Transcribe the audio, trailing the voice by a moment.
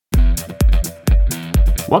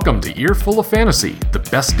Welcome to Earful of Fantasy, the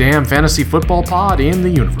best damn fantasy football pod in the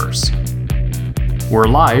universe. We're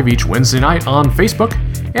live each Wednesday night on Facebook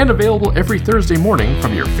and available every Thursday morning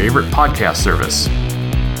from your favorite podcast service.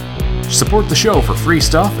 Support the show for free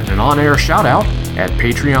stuff and an on-air shout-out at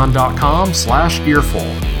patreon.com/earful.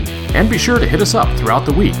 And be sure to hit us up throughout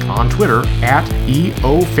the week on Twitter at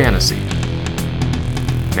EOFantasy.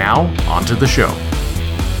 Now, on to the show.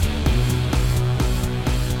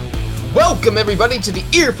 Welcome, everybody, to the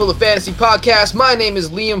Earful of Fantasy podcast. My name is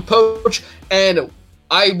Liam Poach, and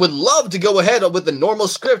I would love to go ahead with the normal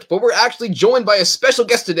script, but we're actually joined by a special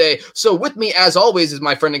guest today. So with me, as always, is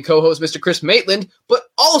my friend and co-host, Mr. Chris Maitland, but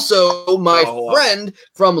also my friend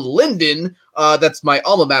from Linden, that's my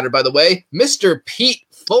alma mater, by the way, Mr. Pete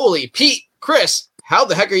Foley. Pete, Chris, how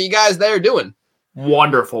the heck are you guys there doing?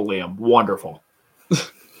 Wonderful, Liam. Wonderful.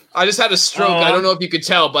 I just had a stroke. I don't know if you could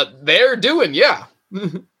tell, but they're doing, yeah.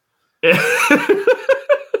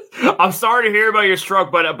 I'm sorry to hear about your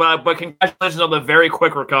stroke, but congratulations on the very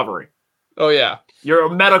quick recovery. Oh, yeah. You're a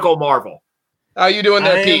medical marvel. How you doing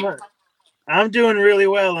there, Pete? I'm doing really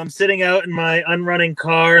well. I'm sitting out in my unrunning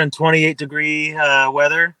car in 28-degree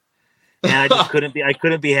weather, and I just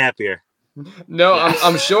couldn't be happier. No,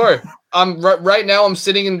 I'm sure. Right now I'm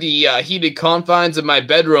sitting in the heated confines of my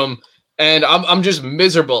bedroom, and I'm just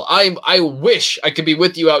miserable. I wish I could be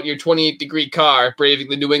with you out in your 28-degree car, braving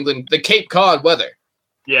the Cape Cod weather.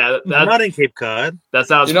 Yeah, I'm not in Cape Cod. That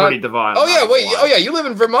sounds pretty divine. Oh yeah, wait. Oh yeah, you live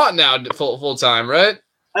in Vermont now, full time, right?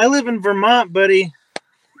 I live in Vermont, buddy.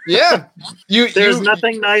 Yeah, There's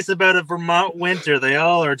nothing nice about a Vermont winter. They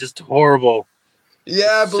all are just horrible.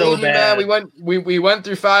 Yeah, believe me, man. We went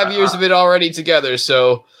through 5 years of it already together.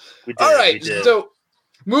 So, all right. So,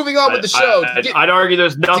 moving on with the show. I'd argue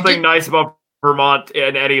there's nothing nice about Vermont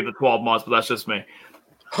in any of the 12 months, but that's just me.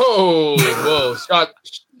 Oh, whoa!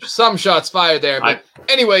 Some shots fired there. But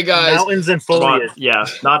anyway, guys, mountains and foliage. Vermont, yeah,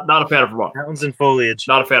 not a fan of Vermont. Mountains and foliage.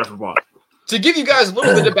 Not a fan of Vermont. To give you guys a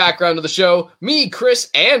little bit of background to the show, me, Chris,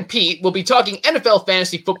 and Pete will be talking NFL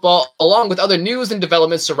fantasy football along with other news and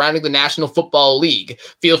developments surrounding the National Football League.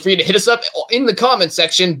 Feel free to hit us up in the comment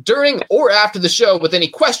section during or after the show with any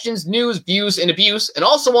questions, news, views, and abuse. And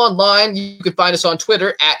also online, you can find us on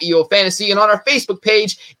Twitter at EOFantasy and on our Facebook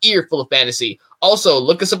page, Earful of Fantasy. Also,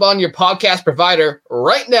 look us up on your podcast provider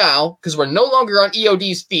right now because we're no longer on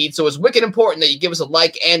EOD's feed, so it's wicked important that you give us a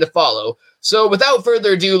like and a follow. So without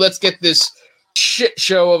further ado, let's get this shit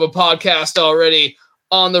show of a podcast already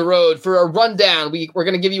on the road. For a rundown, we're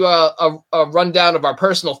going to give you a rundown of our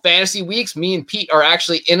personal fantasy weeks. Me and Pete are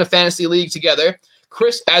actually in a fantasy league together.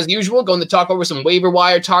 Chris, as usual, going to talk over some waiver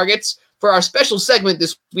wire targets. For our special segment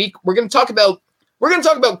this week, we're going to talk about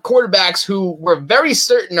quarterbacks who we're very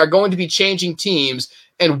certain are going to be changing teams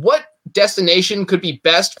and what destination could be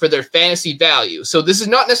best for their fantasy value. So this is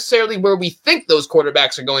not necessarily where we think those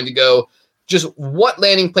quarterbacks are going to go, just what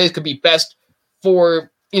landing place could be best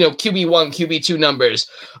for, QB1, QB2 numbers.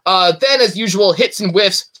 Then, as usual, hits and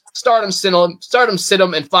whiffs, start 'em, sit 'em,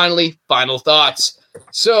 and finally, final thoughts.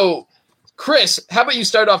 So, Chris, how about you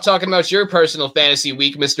start off talking about your personal fantasy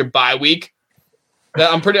week, Mr. Bye Week?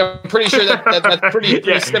 I'm pretty sure that's pretty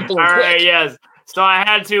simple and quick. All right, yes. So I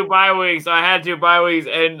had 2 bye weeks.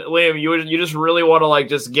 And Liam, you just really want to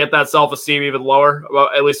just get that self-esteem even lower,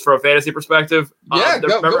 at least from a fantasy perspective. Yeah,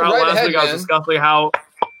 remember go how right last ahead, week I was discussing how.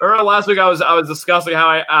 Remember last week I was discussing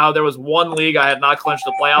how there was one league I had not clinched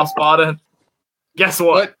the playoff spot in. Guess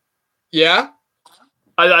what? Yeah.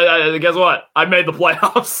 I guess what? I made the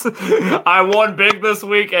playoffs. I won big this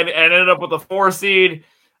week and ended up with a 4 seed.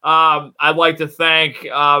 I'd like to thank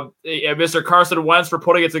Mr. Carson Wentz for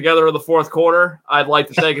putting it together in the fourth quarter. I'd like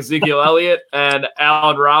to thank Ezekiel Elliott and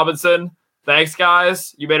Allen Robinson. Thanks,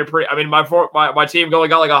 guys. You made it pretty. I mean, my team only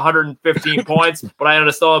got 115 points, but I ended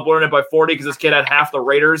up still winning it by 40 because this kid had half the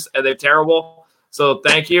Raiders and they're terrible. So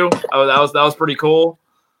thank you. That was pretty cool.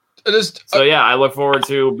 I look forward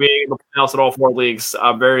to being in the playoffs in all 4 leagues.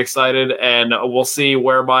 I'm very excited, and we'll see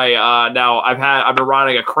where my I've been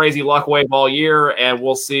riding a crazy luck wave all year, and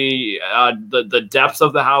we'll see the depths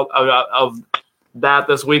of of that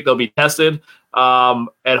this week. They'll be tested,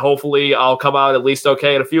 and hopefully I'll come out at least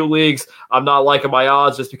okay in a few leagues. I'm not liking my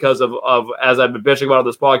odds just because of as I've been bitching about on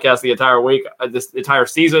this podcast the entire week, this entire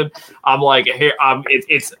season. I'm like, here,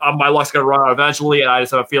 my luck's going to run out eventually, and I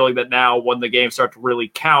just have a feeling that now when the games start to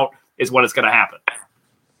really count is when it's going to happen.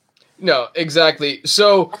 No, exactly.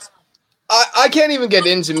 So I can't even get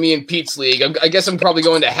into me and Pete's league. I guess I'm probably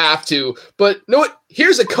going to have to. But you know what?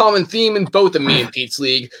 Here's a common theme in both of me and Pete's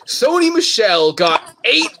league. Sony Michel got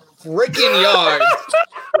 8 freaking yards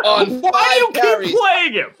on 5 carries. Why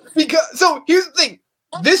do you keep playing him? So here's the thing.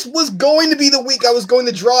 this was going to be the week I was going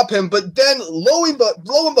to drop him, but then lo and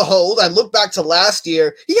behold, I look back to last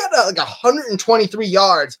year. He had like 123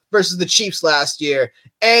 yards versus the Chiefs last year,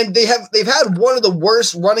 and they've had one of the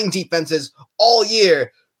worst running defenses all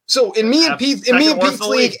year. So in me and Pete's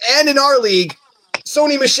league and in our league,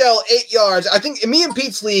 Sony Michel 8 yards. I think in me and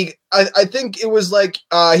Pete's league, I think it was like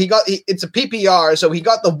it's a PPR, so he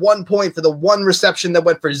got the 1 point for the one reception that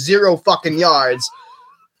went for 0 fucking yards.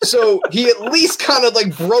 So he at least kind of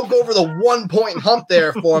like broke over the 1 point hump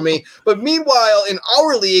there for me. But meanwhile, in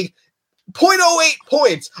our league, 0.08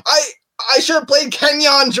 points. I should have played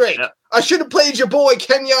Kenyon Drake. Yeah. I should have played your boy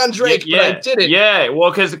Kenyon Drake, but I didn't. Yeah,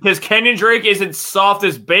 well, because Kenyon Drake isn't soft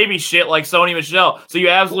as baby shit like Sony Michel. So you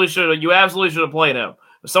absolutely should have played him.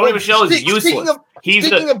 Sony Michel is useless.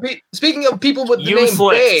 Speaking of people with the name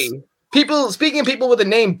Bay. Speaking of people with the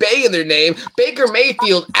name Bay in their name, Baker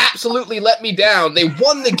Mayfield absolutely let me down. They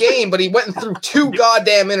won the game, but he went through 2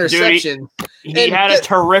 goddamn interceptions. Dude, he had a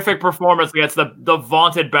terrific performance against the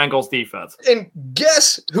vaunted Bengals defense. And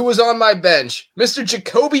guess who was on my bench? Mr.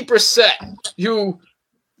 Jacoby Brissett, who,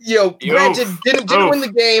 granted didn't win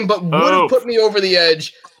the game, but would have put me over the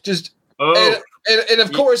edge. And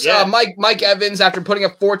of course, Mike Evans, after putting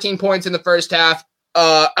up 14 points in the first half,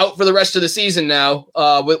 out for the rest of the season now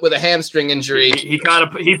with a hamstring injury. He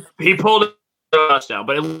pulled a touchdown,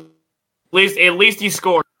 but at least he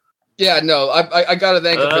scored. Yeah, no, I got to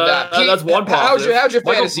thank him for that. That's one positive. How's your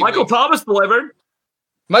fantasy Michael week? Thomas delivered.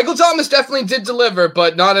 Michael Thomas definitely did deliver,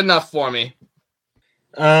 but not enough for me.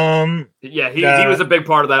 He was a big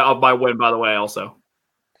part of my win, by the way, also.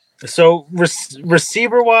 So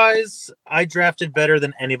receiver-wise, I drafted better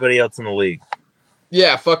than anybody else in the league.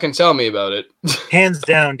 Yeah, fucking tell me about it. Hands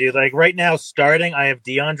down, dude. Like right now, starting, I have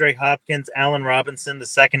DeAndre Hopkins, Allen Robinson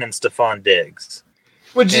II, and Stephon Diggs.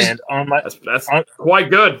 That's quite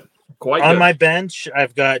good. On my bench,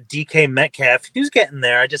 I've got DK Metcalf. He's getting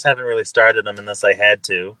there. I just haven't really started him unless I had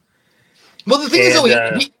to. Well, the thing is, though,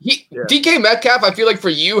 DK Metcalf, I feel like for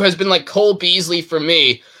you has been like Cole Beasley for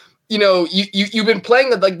me. You've been playing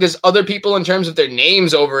with like there's other people in terms of their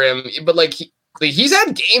names over him, but like he's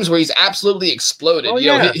had games where he's absolutely exploded.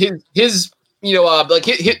 His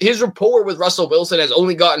rapport with Russell Wilson has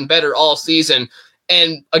only gotten better all season.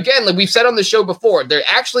 And again, like we've said on the show before, they're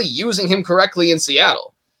actually using him correctly in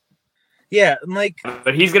Seattle. Yeah,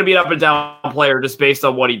 but he's going to be an up and down player just based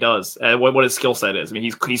on what he does and what his skill set is. I mean,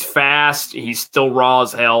 he's fast, he's still raw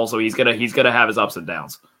as hell, so he's gonna have his ups and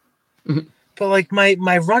downs. But like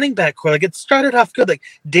my running back core, like it started off good. Like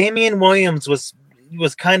Damian Williams was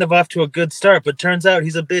kind of off to a good start, but turns out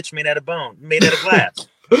he's a bitch made out of glass.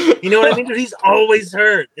 You know what I mean? Dude, he's always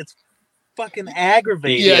hurt. It's fucking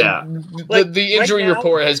aggravating. Yeah. The injury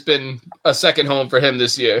report has been a second home for him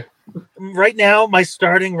this year. Right now, my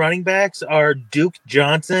starting running backs are Duke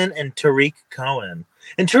Johnson and Tariq Cohen.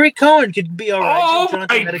 And Tariq Cohen could be all right. Oh, Duke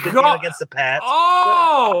Johnson had a good game against the Pats.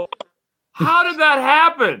 Oh, how did that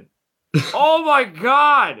happen? Oh my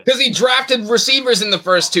God! Because he drafted receivers in the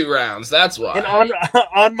first 2 rounds. That's why. And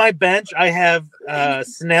on my bench, I have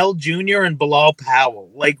Snell Jr. and Bilal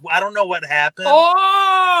Powell. Like I don't know what happened.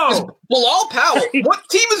 Oh, is Bilal Powell. What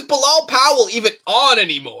team is Bilal Powell even on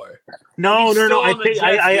anymore? No.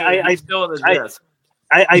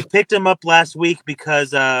 I picked him up last week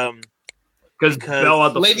because Bell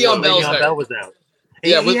Le'Veon Bell was out.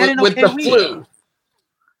 Yeah, with the flu.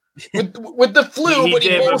 With the flu, but he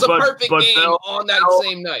bowls a perfect game on that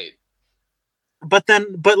same night. But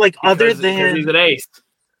other than he's an ace.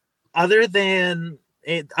 Other than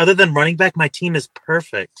running back, my team is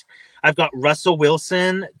perfect. I've got Russell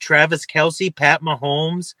Wilson, Travis Kelce, Pat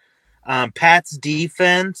Mahomes, Pat's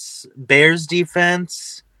defense, Bears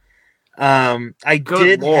defense. I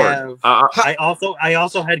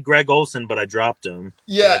also had Greg Olsen, but I dropped him.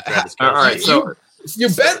 Yeah. All right. So you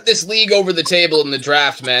bent this league over the table in the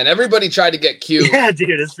draft, man. Everybody tried to get cute. Yeah,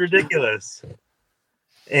 dude, it's outrageous.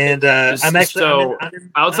 And I'm actually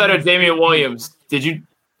outside of Damian Williams. Did you?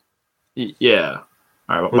 Yeah.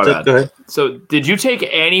 All right, my bad. Go ahead. So, did you take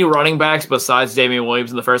any running backs besides Damian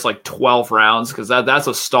Williams in the first 12 rounds? Because that's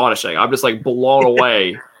astonishing. I'm just blown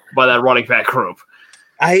away by that running back group.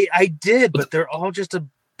 I did, but they're all just a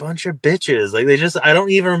bunch of bitches. I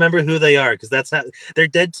don't even remember who they are because they're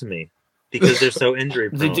dead to me. Because they're so injury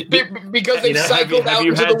prone. Because they've cycled out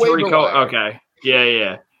into the waiver wire. Okay.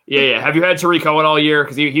 Yeah. Have you had Tariq Cohen all year?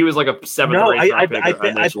 Because he was like a 7th or 8th round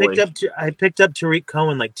pick. I picked up Tariq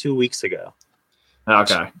Cohen 2 weeks ago.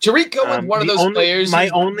 Okay. Tariq Cohen's one of those players.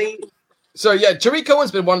 Tariq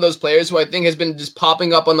Cohen's been one of those players who I think has been just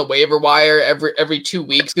popping up on the waiver wire every 2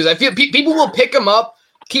 weeks because I feel people will pick him up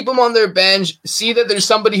keep him on their bench, see that there's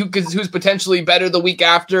somebody who's potentially better the week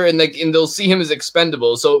after, and they'll see him as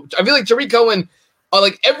expendable. So I feel like Tariq Cohen,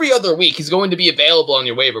 like every other week, he's going to be available on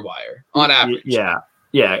your waiver wire on average. Yeah,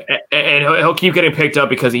 and he'll keep getting picked up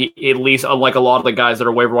because he, at least unlike a lot of the guys that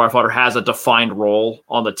are waiver wire fodder, has a defined role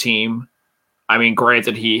on the team. I mean,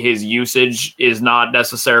 granted, his usage is not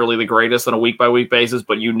necessarily the greatest on a week by week basis,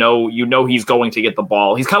 but you know he's going to get the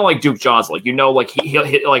ball. He's kind of like Duke Johnson, he'll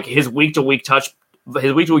hit like his week to week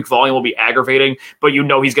volume will be aggravating, but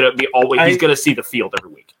he's gonna be he's gonna see the field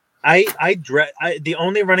every week. The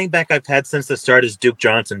only running back I've had since the start is Duke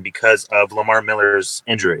Johnson because of Lamar Miller's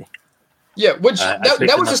injury. Yeah, which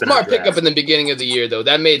that was a smart pickup in the beginning of the year, though.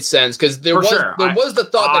 That made sense because there was the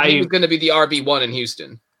thought that he was going to be the RB1 in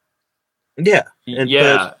Houston. Yeah,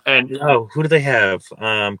 and who do they have?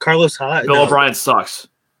 Carlos Hyde. Bill O'Brien sucks.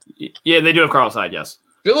 Yeah, they do have Carlos Hyde. Yes,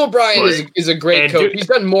 Bill O'Brien is a great coach. He's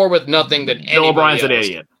done more with nothing than Bill O'Brien's else. An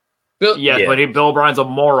idiot. But Bill O'Brien's a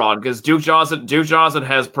moron because Duke Johnson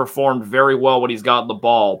has performed very well when he's gotten the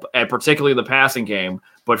ball, and particularly in the passing game.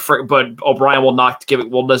 But O'Brien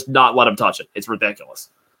will just not let him touch it. It's ridiculous.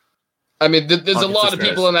 I mean, there's a lot of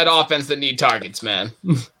people in that offense that need targets, man.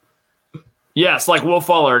 Yes, like Will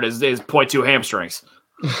Fuller and his 0.2 hamstrings.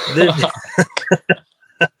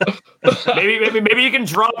 maybe you can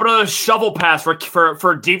drop another shovel pass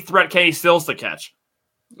for deep threat Kenny Stills to catch.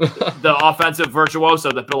 The offensive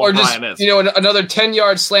virtuoso that Bill O'Brien is. Another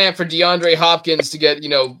 10-yard slant for DeAndre Hopkins to get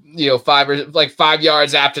 5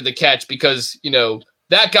 yards after the catch because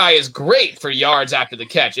that guy is great for yards after the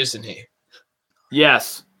catch, isn't he?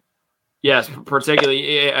 Yes, particularly,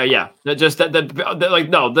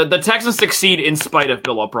 the Texans succeed in spite of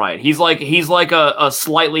Bill O'Brien. He's like a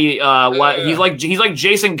slightly he's like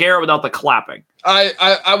Jason Garrett without the clapping.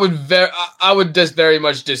 I would just very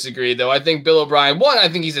much disagree, though. I think Bill O'Brien, I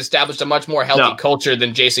think he's established a much more healthy culture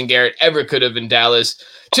than Jason Garrett ever could have in Dallas.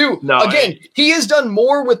 Two, he has done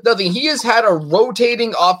more with nothing. He has had a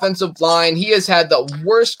rotating offensive line. He has had the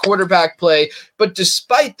worst quarterback play. But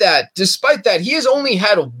despite that, he has only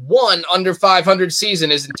had one under 500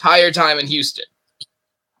 season his entire time in Houston.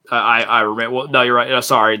 I remember. Well, no, you're right.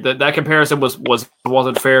 Sorry, that comparison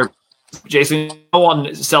wasn't fair. No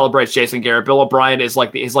one celebrates Jason Garrett. Bill O'Brien is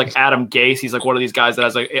like Adam Gase. He's like one of these guys that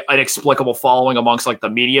has an inexplicable following amongst like the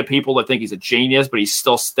media people that think he's a genius, but he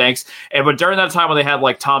still stinks. But during that time when they had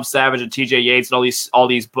like Tom Savage and TJ Yates and all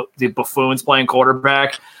these buffoons playing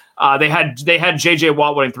quarterback, they had JJ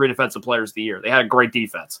Watt winning 3 defensive players of the year. They had a great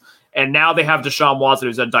defense. And now they have Deshaun Watson,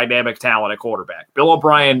 who's a dynamic talent at quarterback. Bill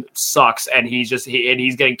O'Brien sucks, and he's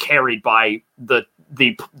getting carried by the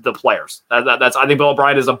players. That's I think Bill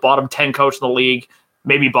O'Brien is a bottom 10 coach in the league,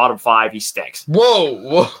 maybe bottom 5. He stinks.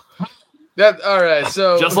 Whoa. All right.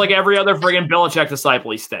 So just like every other friggin' Belichick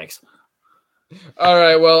disciple, he stinks. All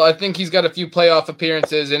right. Well, I think he's got a few playoff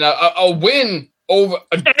appearances and a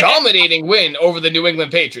dominating win over the New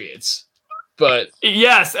England Patriots. But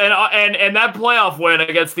yes, and that playoff win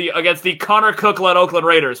against the Connor Cook-led Oakland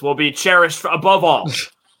Raiders will be cherished above all.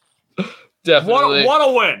 Definitely. What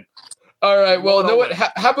a win. All right. Well, what?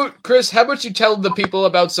 How about Chris? How about you tell the people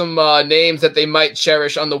about some names that they might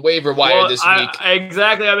cherish on the waiver wire this week?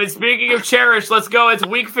 Exactly. I mean, speaking of cherish, let's go. It's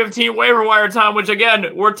week 15 waiver wire time, which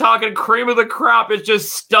again, we're talking cream of the crop. It's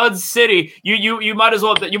just stud city. You might as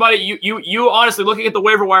well. You honestly looking at the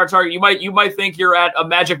waiver wire target, you might think you're at a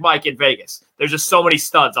Magic Mike in Vegas. There's just so many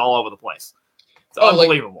studs all over the place. It's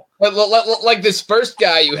unbelievable. Like this first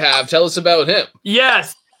guy you have. Tell us about him.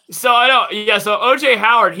 Yes. So I know, yeah. So OJ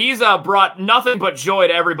Howard, he's brought nothing but joy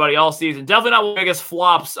to everybody all season. Definitely not one of the biggest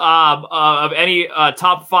flops of any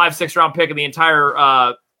top 5, 6 round pick in the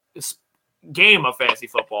entire game of fantasy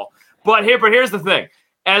football. But here's the thing: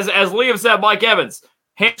 as Liam said, Mike Evans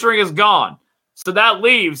hamstring is gone, so that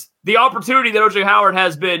leaves the opportunity that OJ Howard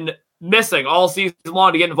has been missing all season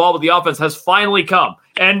long to get involved with the offense has finally come.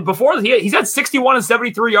 And before he's had 61 and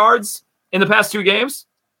 73 yards in the past 2 games.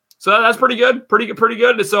 So that's pretty good. Pretty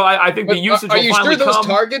good. So I think the usage will finally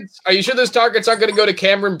come. Are you sure those targets aren't going to go to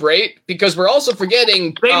Cameron Brate? Because we're also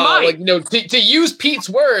forgetting, they might. To use Pete's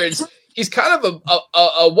words, he's kind of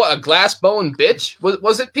a glass bone bitch.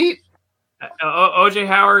 Was it Pete? OJ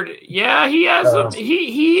Howard, yeah, he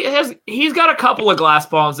has. He's got a couple of glass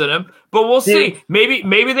bones in him, but we'll see.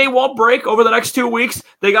 Maybe they won't break over the next 2 weeks.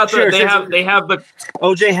 They have the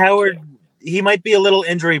OJ Howard. He might be a little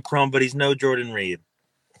injury prone, but he's no Jordan Reed.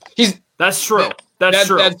 That's true. That's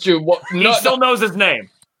true. That's true. He still knows his name.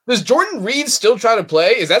 Does Jordan Reed still try to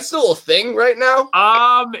play? Is that still a thing right now?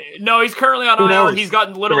 No, he's currently on IR. He's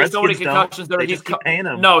gotten literally so many concussions that he's paying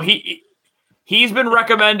him. No, He's been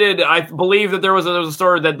recommended. I believe that there was a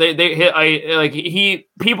story that they hit.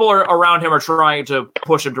 People around him are trying to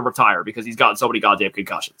push him to retire because he's gotten so many goddamn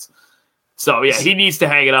concussions. So yeah, he needs to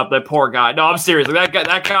hang it up. That poor guy. No, I'm serious.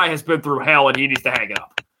 That guy has been through hell, and he needs to hang it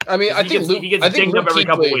up. I mean, he gets dinged up every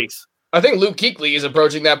couple weeks. I think Luke Kuechly is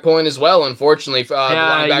approaching that point as well. Unfortunately, for the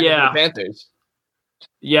linebacker for the Panthers.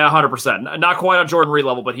 Yeah, 100%. Not quite on Jordan Reed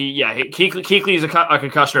level, but Kuechly is a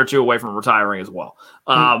concussion or two away from retiring as well.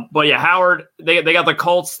 But yeah, Howard, they got the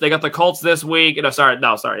Colts. They got the Colts this week. Sorry.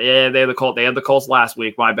 Yeah, they have the Colts. They had the Colts last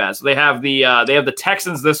week. My bad. So they have the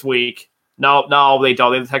Texans this week. No, they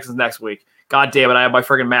don't. They have the Texans next week. God damn it! I have my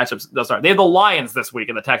friggin' matchups. No, sorry. They have the Lions this week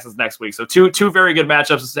and the Texans next week. So two very good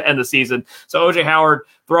matchups to end the season. So OJ Howard,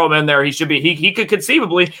 throw him in there. He should be. He could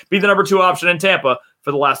conceivably be the number 2 option in Tampa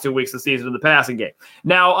for the last 2 weeks of the season in the passing game.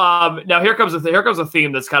 Now here comes a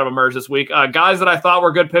theme that's kind of emerged this week. Guys that I thought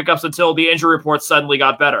were good pickups until the injury reports suddenly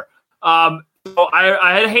got better. So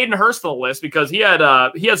I had Hayden Hurst on the list because he had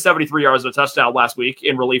 73 yards and a touchdown last week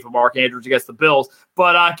in relief of Mark Andrews against the Bills.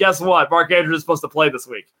 But guess what? Mark Andrews is supposed to play this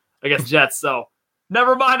week against Jets. So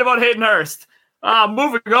never mind about Hayden Hurst.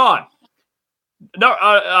 Moving on. No,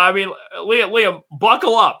 I mean, Liam,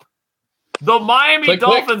 buckle up. The Miami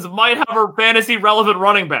Dolphins might have a fantasy relevant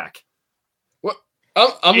running back. What?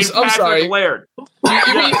 I'm sorry. Laird. You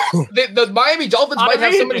mean the Miami Dolphins might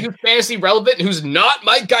have somebody who's fantasy relevant who's not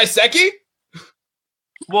Mike Gesicki?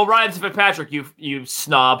 Well, Ryan Fitzpatrick, you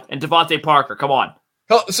snob, and Devontae Parker. Come on.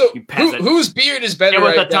 So whose beard is better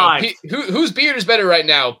right now? Whose beard is better right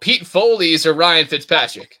now? Pete Foley's or Ryan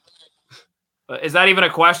Fitzpatrick? Is that even a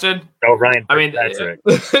question? Oh, Ryan Fitzpatrick.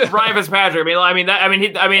 Ryan Fitzpatrick.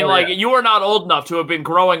 You are not old enough to have been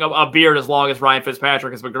growing a beard as long as Ryan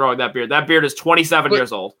Fitzpatrick has been growing that beard. That beard is 27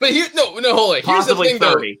 years old. But hold on. Here's the thing,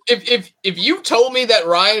 30. Though. If you told me that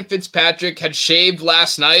Ryan Fitzpatrick had shaved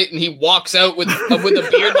last night and he walks out with a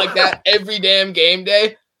beard like that every damn game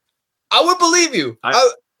day, I would believe you.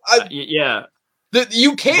 Yeah.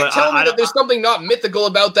 You can't tell me that there's something not mythical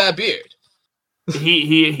about that beard.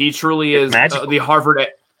 He truly is the Harvard.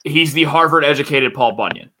 He's the Harvard educated Paul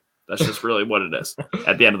Bunyan. That's just really what it is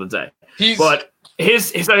at the end of the day. But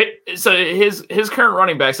his current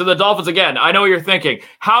running back. So the Dolphins again. I know what you're thinking.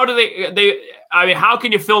 How do how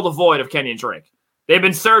can you fill the void of Kenyon Drake? They've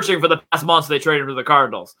been searching for the past months. They traded for the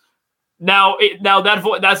Cardinals.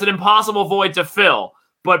 That's an impossible void to fill.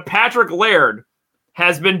 But Patrick Laird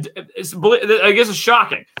has been. I guess it's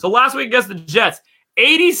shocking. So last week against the Jets,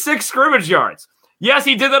 86 scrimmage yards. Yes,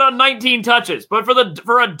 he did that on 19 touches, but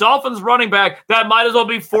for a Dolphins running back, that might as well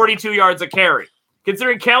be 42 yards a carry.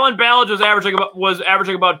 Considering Kellen Ballage was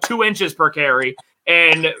averaging about 2 inches per carry,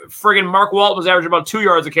 and friggin' Mark Walton was averaging about 2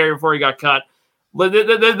 yards a carry before he got cut.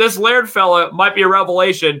 This Laird fella might be a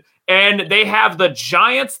revelation, and they have the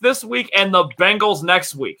Giants this week and the Bengals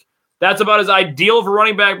next week. That's about as ideal of a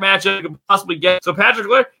running back matchup you could possibly get. So Patrick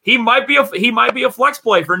Laird, he might be a flex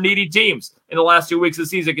play for needy teams in the last 2 weeks of the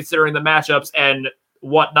season, considering the matchups and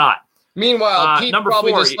whatnot. Meanwhile, Pete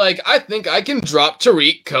probably 4, just I think I can drop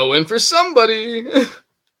Tariq Cohen for somebody.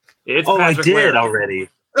 I did Laird already.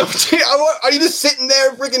 Are you just sitting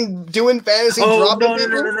there freaking doing fantasy dropping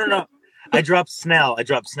people? No. I dropped Snell.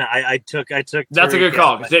 I took. That's a good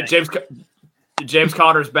call. James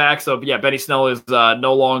Conner's back, so yeah, Benny Snell is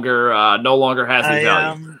no longer has any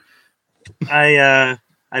value.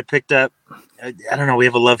 I picked up. I don't know. We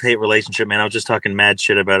have a love-hate relationship, man. I was just talking mad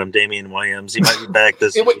shit about him. Damian Williams. He might be back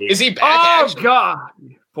this week. Is he back? Oh actually? God!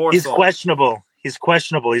 He's questionable. He's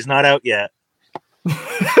He's not out yet.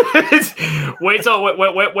 Wait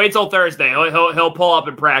till Thursday. He'll pull up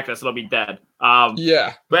in practice. It'll be dead.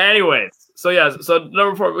 Yeah. But anyways. So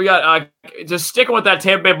number 4, we got just sticking with that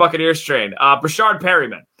Tampa Bay Buccaneers train. Brashard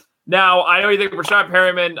Perryman. Now I know you think Brashard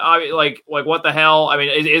Perryman, like what the hell? I mean,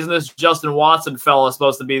 isn't this Justin Watson fella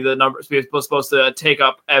supposed to be the number? Supposed to take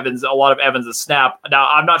up a lot of Evans' snap? Now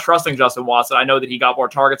I'm not trusting Justin Watson. I know that he got more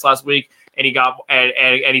targets last week, and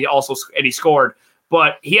he scored.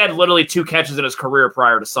 But he had literally 2 catches in his career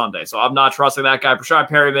prior to Sunday. So I'm not trusting that guy. Brashard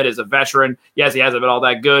Perryman is a veteran. Yes, he hasn't been all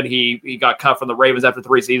that good. He got cut from the Ravens after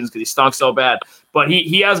 3 seasons because he stunk so bad. But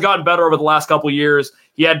he has gotten better over the last couple of years.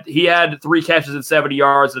 He had 3 catches and 70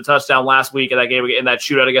 yards and a touchdown last week in that game, in that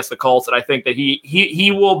shootout against the Colts. And I think that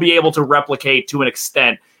he will be able to replicate to an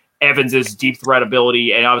extent Evans's deep threat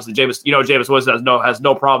ability. And obviously Jameis Winston has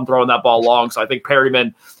no problem throwing that ball long. So I think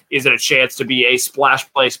Perryman is it a chance to be a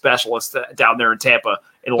splash play specialist down there in Tampa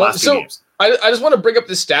in the last 2 games. I just want to bring up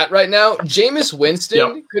the stat right now. Jameis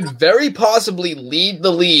Winston could very possibly lead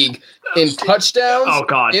the league in touchdowns,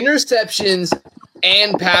 interceptions,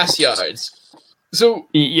 and pass yards. So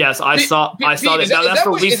yes, I saw that. Now, that's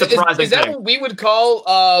the least surprising is that thing. what we would call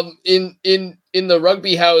in the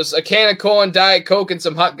rugby house a can of corn, Diet Coke, and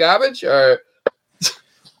some hot garbage? Or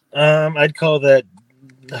I'd call that.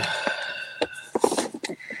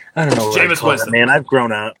 I don't know what Jameis Winston. Man, I've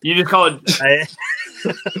grown up. You just call it.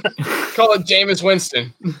 Call it Jameis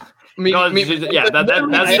Winston. That's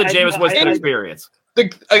the Jameis Winston experience.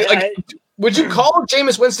 Would you call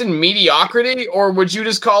Jameis Winston mediocrity, or would you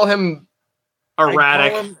just call him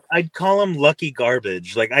erratic? I'd call him lucky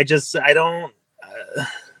garbage. Like I don't.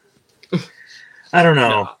 I don't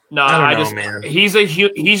know. No, I don't know, man. He's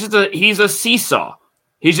a seesaw.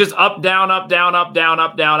 He's just up, down, up, down, up, down,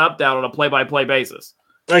 up, down, up, down on a play-by-play basis.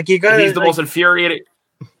 Like you got. He's the most infuriating.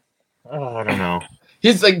 Oh, I don't know.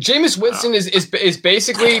 He's like Jameis Winston is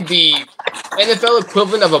basically the NFL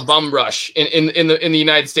equivalent of a bum rush in the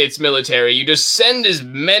United States military. You just send as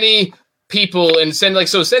many people and send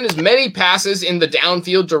as many passes in the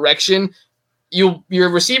downfield direction. Your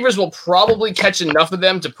receivers will probably catch enough of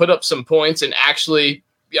them to put up some points and actually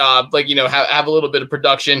have a little bit of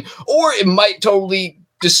production, or it might totally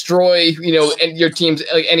destroy and your team's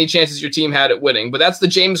any chances your team had at winning. But that's the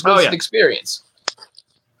Jameis Winston experience.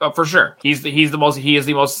 For sure, he is the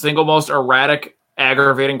most erratic,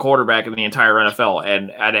 aggravating quarterback in the entire NFL.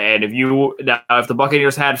 And if the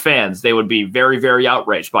Buccaneers had fans, they would be very, very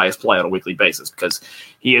outraged by his play on a weekly basis, because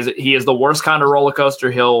he is the worst kind of roller coaster.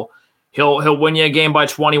 He'll win you a game by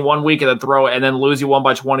 20 one week and then lose you one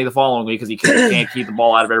by 20 the following week because he can't keep the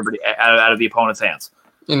ball out of the opponent's hands.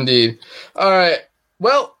 Indeed. All right.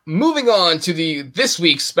 Well, moving on to this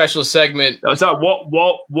week's special segment.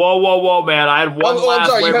 Whoa, man! I had one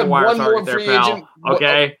last waiver wire target there, pal.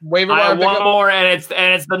 Okay, I had one more, and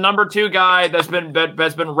it's the number 2 guy that's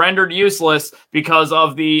been rendered useless because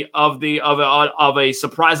of a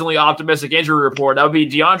surprisingly optimistic injury report. That would be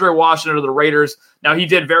DeAndre Washington of the Raiders. Now, he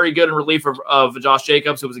did very good in relief of Josh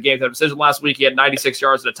Jacobs, who was a game-time decision last week. He had 96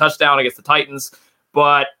 yards and a touchdown against the Titans.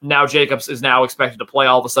 But now Jacobs is now expected to play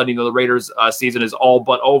all of a sudden. The Raiders' season is all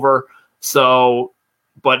but over. So,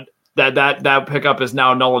 but that pickup is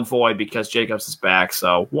now null and void because Jacobs is back.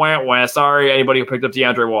 So, sorry, anybody who picked up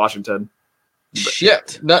DeAndre Washington.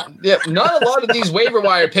 Not a lot of these waiver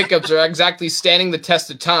wire pickups are exactly standing the test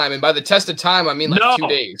of time. And by the test of time, I mean 2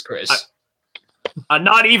 days, Chris.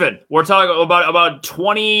 Not even. We're talking about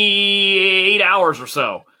 28 hours or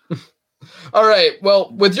so. All right.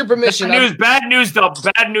 Well, with your permission, bad news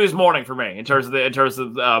morning for me in terms of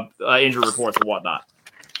injury reports and whatnot.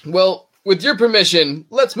 Well, with your permission,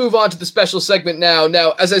 let's move on to the special segment now.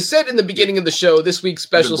 Now, as I said in the beginning of the show, this week's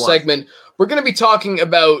special segment, we're going to be talking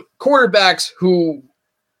about quarterbacks who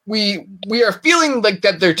we are feeling like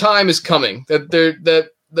that their time is coming, whether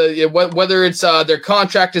it's their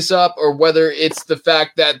contract is up or whether it's the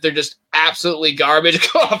fact that they're just absolutely garbage.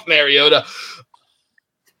 Off Mariota.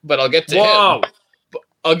 But I'll get to him.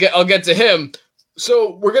 I'll get to him.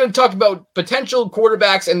 So we're going to talk about potential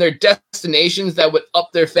quarterbacks and their destinations that would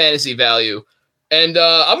up their fantasy value. And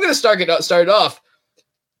I'm going to start it off.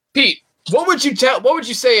 Pete, what would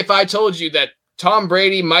you say if I told you that Tom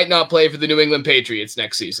Brady might not play for the New England Patriots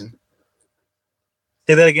next season?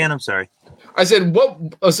 Say that again. I'm sorry. I said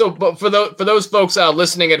what? But for those folks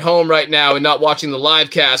listening at home right now and not watching the live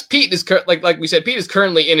cast, Pete is like we said, Pete is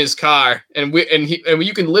currently in his car, and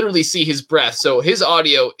you can literally see his breath, so his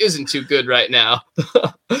audio isn't too good right now.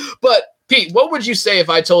 But Pete, what would you say if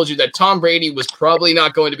I told you that Tom Brady was probably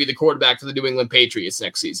not going to be the quarterback for the New England Patriots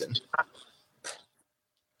next season?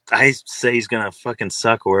 I say he's gonna fucking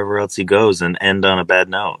suck wherever else he goes and end on a bad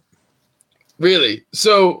note. Really?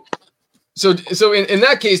 So in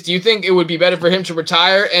that case, do you think it would be better for him to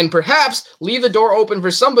retire and perhaps leave the door open for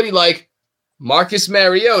somebody like Marcus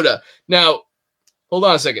Mariota? Now, hold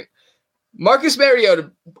on a second. Marcus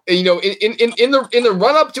Mariota, in the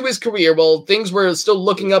run up to his career, while things were still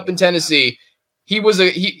looking up in Tennessee, he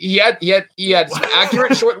had some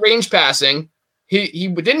accurate short range passing. He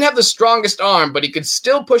didn't have the strongest arm, but he could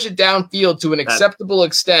still push it downfield to an acceptable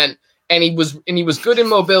extent, and he was good in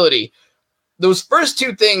mobility. Those first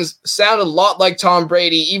 2 things sound a lot like Tom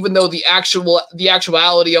Brady, even though the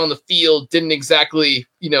actuality on the field didn't exactly,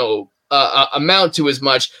 amount to as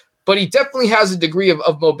much. But he definitely has a degree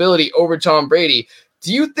of mobility over Tom Brady.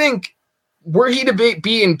 Do you think, were he to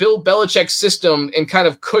be in Bill Belichick's system and kind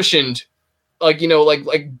of cushioned,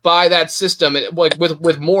 by that system and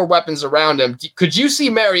with more weapons around him, could you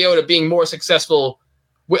see Mariota being more successful,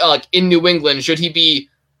 in New England? Should he be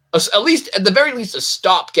at the very least a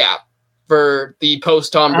stopgap for the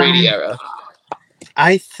post-Tom Brady era?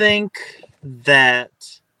 I think that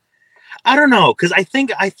I don't know, because I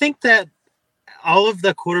think that all of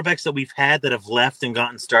the quarterbacks that we've had that have left and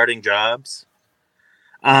gotten starting jobs,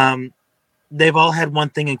 they've all had one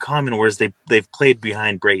thing in common, whereas they've played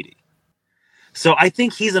behind Brady. So I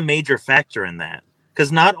think he's a major factor in that,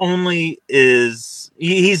 because not only is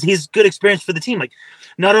he's good experience for the team, like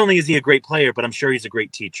not only is he a great player, but I'm sure he's a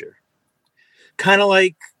great teacher. Kind of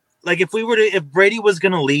like if Brady was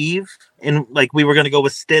going to leave and like we were going to go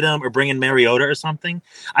with Stidham or bring in Mariota or something,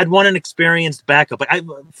 I'd want an experienced backup. Like I'd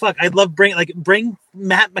love bring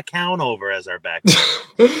Matt McCown over as our backup.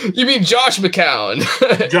 You mean Josh McCown?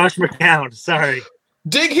 Josh McCown, sorry.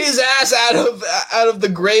 Dig his ass out of the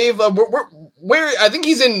grave. Where I think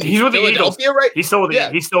he's with Philadelphia, right? He's still with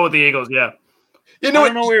the Eagles. Yeah. You know, I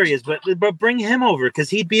don't know where he is, but bring him over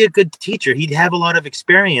because he'd be a good teacher. He'd have a lot of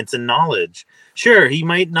experience and knowledge. Sure, he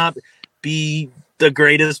might not be the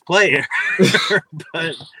greatest player,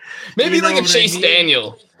 but maybe like a Chase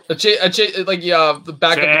Daniel. The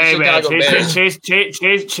backup of the Chicago Bears.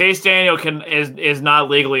 Chase Daniel is not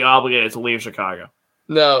legally obligated to leave Chicago.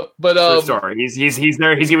 No, but sorry, he's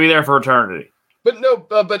there. He's gonna be there for eternity. But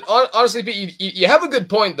honestly, Pete, you have a good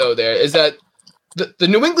point though. There is that the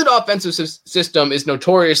New England offensive system is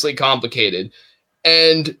notoriously complicated,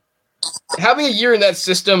 and having a year in that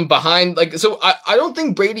system behind, I don't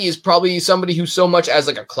think Brady is probably somebody who's so much as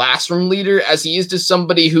like a classroom leader as he is just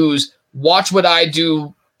somebody who's watch what I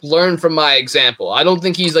do, learn from my example. I don't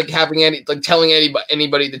think he's like telling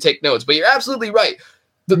anybody to take notes. But you're absolutely right.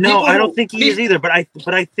 I don't think he is either. But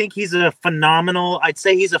I think he's a phenomenal. I'd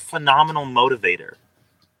say he's a phenomenal motivator.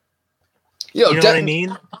 You know what I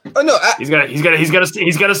mean? Oh no, he's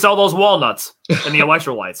gonna sell those walnuts and the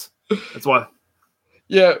electrolytes. That's why.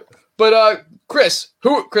 Yeah, but Chris,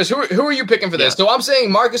 who are you picking for this? So I'm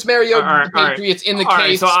saying Marcus Mariota, Patriots in the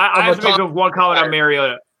case. So I have to make one comment on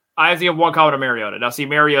Mariota. Now, see,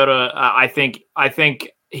 Mariota, I think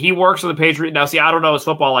he works for the Patriots. Now, see, I don't know his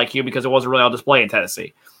football IQ because it wasn't really on display in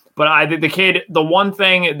Tennessee. But I think the kid, the one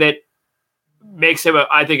thing that makes him,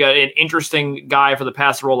 an interesting guy for the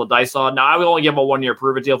pass to roll the dice on. Now, I would only give him a 1-year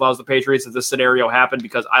prove-it deal if I was the Patriots if this scenario happened,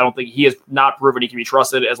 because I don't think he has not proven he can be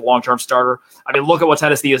trusted as a long-term starter. I mean, look at what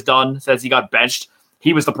Tennessee has done since he got benched.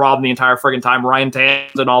 He was the problem the entire friggin' time. Ryan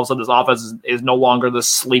Tannehill, and all of a sudden this offense is no longer the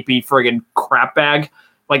sleepy friggin' crap bag.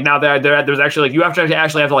 Like now there's actually like you have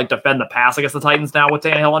to like defend the pass against the Titans now with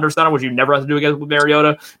Tannehill under center, which you never have to do against with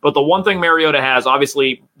Mariota. But the one thing Mariota has,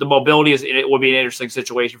 obviously, the mobility it would be an interesting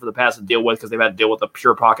situation for the pass to deal with because they've had to deal with a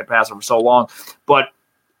pure pocket passer for so long. But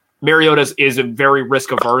Mariota is very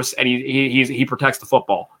risk averse, and he protects the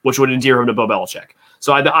football, which would endear him to Bill Belichick.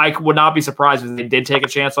 So I would not be surprised if they did take a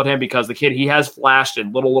chance on him because the kid, he has flashed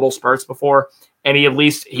in little spurts before, and he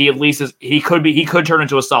could turn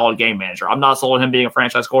into a solid game manager. I'm not sold on him being a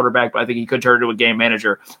franchise quarterback, but I think he could turn into a game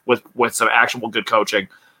manager with some actual good coaching.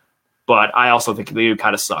 But I also think the dude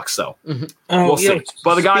kind of sucks, so we'll see.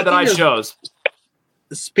 But the guy that I chose.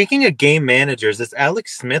 Speaking of game managers, is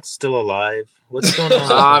Alex Smith still alive? What's going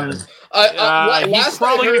on? He's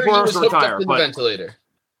probably going to be forced to retire. But ventilator.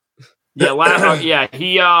 He's probably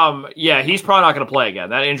not going to play again.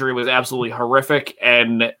 That injury was absolutely horrific,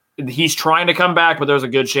 and he's trying to come back, but there's a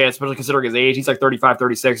good chance, especially considering his age. He's like 35,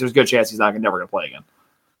 36. There's a good chance he's never going to play again.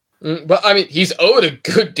 But I mean, he's owed a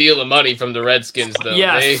good deal of money from the Redskins, though.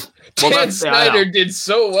 Yes. Dan Snyder did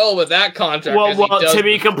so well with that contract. Well, to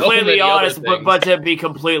be completely honest, but to be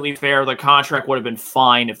completely fair, the contract would have been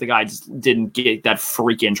fine if the guy just didn't get that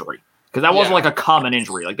freak injury. Because that wasn't like a common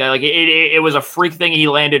injury. Like that, like it was a freak thing. He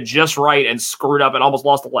landed just right and screwed up and almost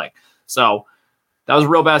lost a leg. So that was a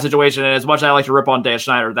real bad situation. And as much as I like to rip on Dan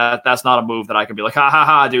Snyder, that's not a move that I can be like,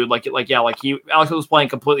 ha, dude. Alex was playing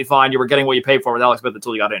completely fine. You were getting what you paid for with Alex Smith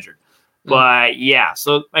until he got injured. But yeah.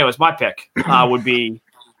 So anyways, my pick would be.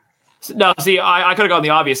 No, see, I could have gone the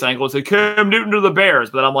obvious angle and said Cam Newton to the Bears,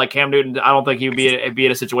 but I'm like Cam Newton. I don't think he would be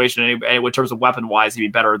in a situation in terms of weapon wise, he'd be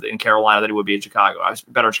better in Carolina than he would be in Chicago. I was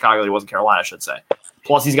better in Chicago than he was in Carolina, I should say.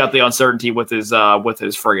 Plus, he's got the uncertainty with his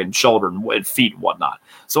friggin' shoulder and feet and whatnot.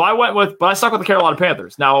 So I stuck with the Carolina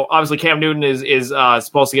Panthers. Now, obviously, Cam Newton is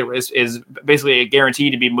supposed to is basically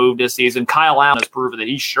guaranteed to be moved this season. Kyle Allen has proven that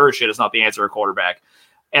he sure as shit is not the answer at quarterback.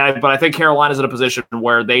 But I think Carolina's in a position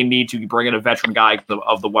where they need to bring in a veteran guy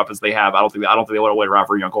of the weapons they have. I don't think they want to wait around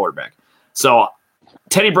for a young quarterback. So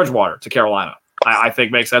Teddy Bridgewater to Carolina, I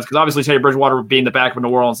think makes sense because obviously Teddy Bridgewater being the back of New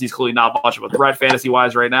Orleans, he's clearly not much of a threat fantasy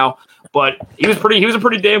wise right now. But he was a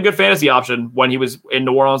pretty damn good fantasy option when he was in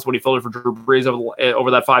New Orleans when he filled in for Drew Brees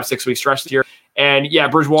over that 5-6 week stretch this year. And yeah,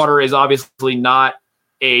 Bridgewater is obviously not.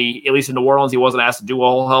 At least in New Orleans, he wasn't asked to do a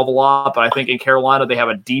whole hell of a lot, but I think in Carolina they have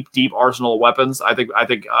a deep arsenal of weapons. I think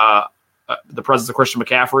the presence of Christian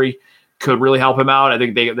McCaffrey could really help him out. I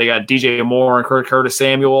think they got DJ Moore and Curtis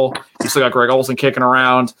Samuel. You still got Greg Olsen kicking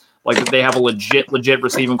around. Like they have a legit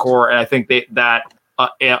receiving core, and I think you got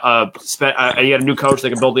a new coach that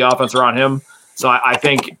can build the offense around him. So I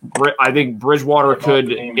think Bridgewater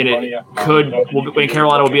when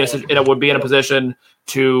Carolina would be in a position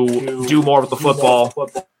to do more with the football,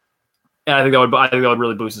 and I think that would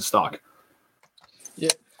really boost his stock. Yeah.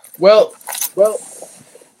 Well.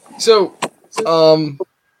 So,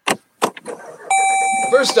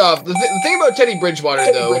 first off, the thing about Teddy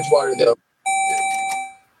Bridgewater, though.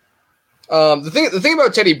 The thing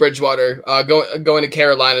about Teddy Bridgewater going to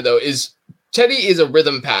Carolina, though, is Teddy is a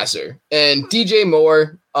rhythm passer, and DJ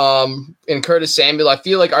Moore and Curtis Samuel, I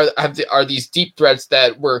feel like are these deep threats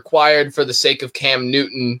that were acquired for the sake of Cam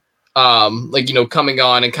Newton, coming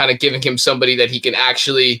on and kind of giving him somebody that he can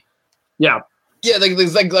actually,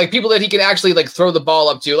 like people that he can actually like throw the ball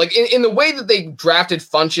up to, like in the way that they drafted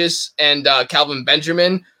Funchess and Calvin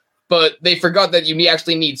Benjamin, but they forgot that you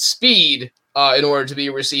actually need speed in order to be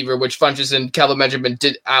a receiver, which Funchess and Calvin Benjamin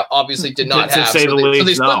obviously did not have. So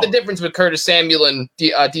they split the difference with Curtis Samuel and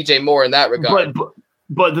DJ Moore in that regard.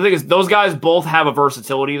 But the thing is, those guys both have a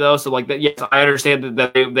versatility, though. So, like, yes, I understand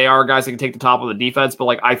that they are guys that can take the top of the defense, but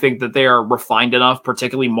like, I think that they are refined enough,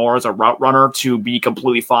 particularly Moore as a route runner, to be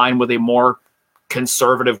completely fine with a more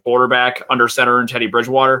conservative quarterback under center and Teddy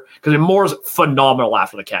Bridgewater. Because Moore's phenomenal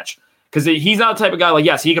after the catch. Because he's not the type of guy, like,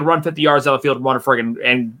 yes, he can run 50 yards down the field and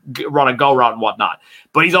run a go route and whatnot.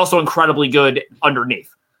 But he's also incredibly good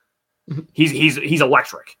underneath. He's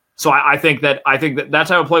electric. So I think that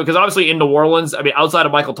type of play, because obviously in New Orleans, I mean, outside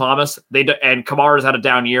of Michael Thomas, and Kamara's had a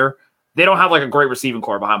down year, they don't have like a great receiving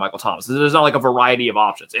core behind Michael Thomas. There's not like a variety of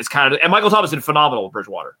options. It's kind of, and Michael Thomas did phenomenal with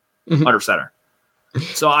Bridgewater under center.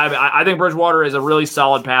 So I think Bridgewater is a really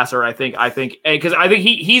solid passer. I think because I think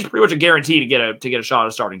he's pretty much a guarantee to get a shot at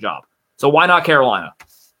a starting job. So why not Carolina?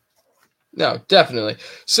 No, definitely.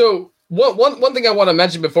 So one thing I want to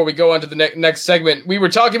mention before we go on to the next segment, we were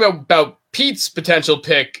talking about Pete's potential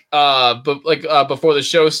pick, before the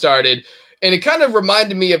show started, and it kind of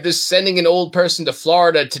reminded me of just sending an old person to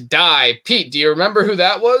Florida to die. Pete, do you remember who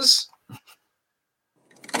that was?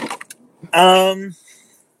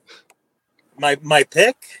 My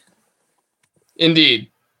pick? Indeed.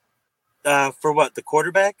 For what, the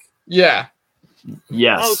quarterback? Yeah.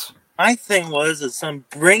 Yes. Oh, my thing was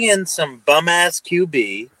bring in some bum ass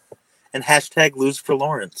QB and hashtag lose for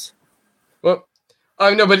Lawrence. Well,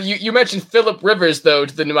 no, but you mentioned Phillip Rivers though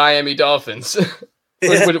to the Miami Dolphins,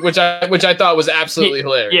 which I thought was absolutely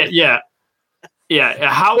hilarious. Yeah.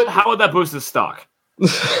 How would that boost his stock?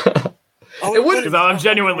 It wouldn't. Because I'm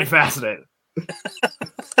genuinely fascinated.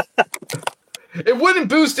 It wouldn't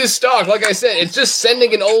boost his stock. Like I said, it's just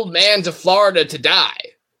sending an old man to Florida to die.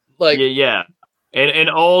 Like yeah. An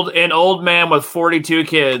old man with 42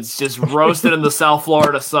 kids just roasted in the South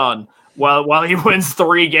Florida sun while he wins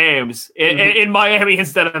 3 games in Miami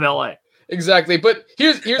instead of LA. Exactly. But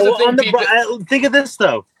here's the thing. Think of this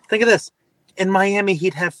though. Think of this. In Miami,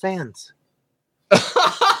 he'd have fans.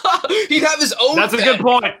 He'd have his own. That's a good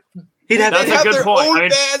point. They'd have their own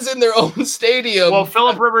fans in their own stadium. Well,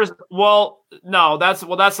 Phillip Rivers. Well, no, that's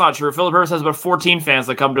not true. Phillip Rivers has about 14 fans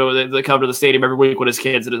that come to the stadium every week when his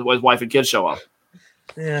kids and his wife and kids show up.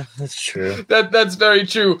 Yeah, that's true. That's very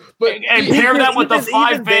true. But and pair that with the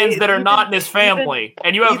 5 fans that are not in his family,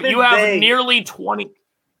 and you have nearly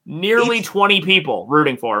 20 people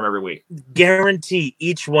rooting for him every week. Guarantee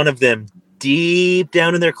each one of them deep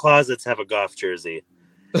down in their closets have a Goff jersey.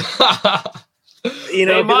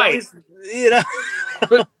 They might.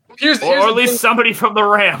 But here's or at least somebody from the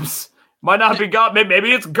Rams. Might not be Goff.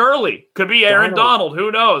 Maybe it's Gurley. Could be Aaron Donald.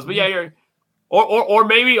 Who knows? But yeah, or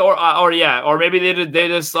maybe they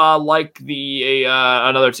just like the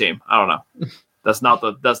another team. I don't know. That's not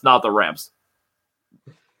the Rams.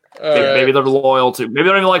 Maybe they're loyal to. Maybe they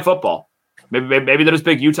don't even like football. Maybe they're just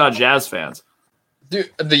big Utah Jazz fans. Dude,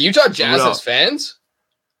 the Utah Jazz has fans?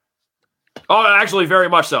 Oh, actually, very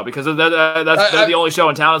much so, because they're the only show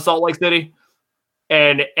in town in Salt Lake City.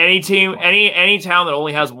 And any town that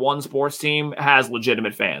only has one sports team has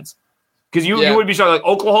legitimate fans. Because you would be shocked, like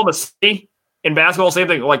Oklahoma City in basketball, same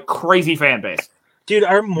thing, like crazy fan base. Dude,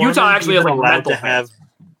 are Mormons Utah actually has like allowed to have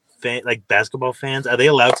like basketball fans? Are they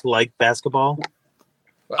allowed to like basketball?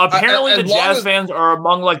 Apparently, the Jazz fans are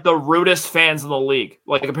among like the rudest fans in the league.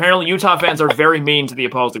 Like, apparently, Utah fans are very mean to the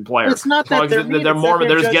opposing players. It's not that they're Mormon.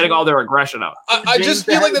 They're just getting all their aggression out. I just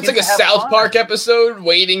feel like that's like a South Park episode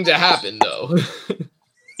waiting to happen, though.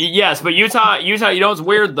 Yes, but Utah, you know, it's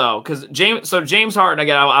weird though, because James Harden,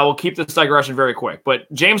 again, I will keep this digression very quick,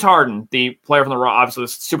 but James Harden, the player from the Rockets,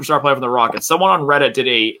 obviously the superstar player from the Rockets, someone on Reddit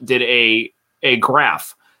did a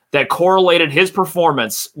graph that correlated his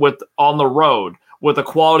performance on the road with the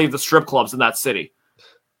quality of the strip clubs in that city.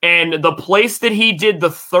 And the place that he did the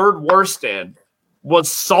third worst in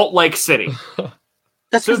was Salt Lake City.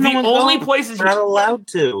 That's so the only places we're not allowed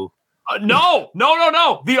to. No.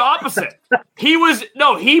 The opposite.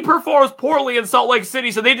 He performs poorly in Salt Lake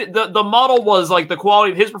City. So they did, the model was like the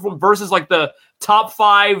quality of his performance versus like the top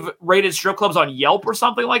 5 rated strip clubs on Yelp or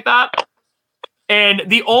something like that. And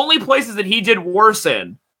the only places that he did worse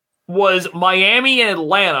in was Miami and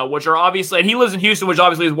Atlanta, which are obviously, and he lives in Houston, which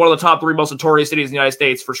obviously is one of the top 3 most notorious cities in the United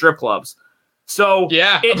States for strip clubs. So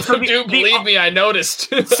yeah, believe me, I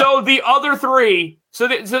noticed. So the other 3, so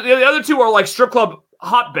the other 2 are like strip club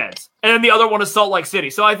hotbeds, and then the other one is Salt Lake City.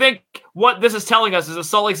 So I think what this is telling us is that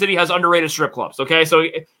Salt Lake City has underrated strip clubs. Okay, so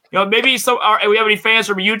maybe we have any fans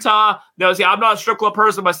from Utah? No, see, I'm not a strip club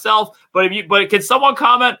person myself, but can someone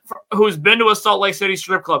comment who's been to a Salt Lake City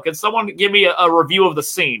strip club? Can someone give me a review of the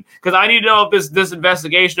scene? Because I need to know if this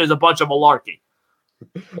investigation is a bunch of malarkey.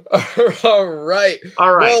 All right.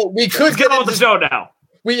 Well, we could get on with the show now.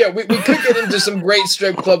 We could get into some great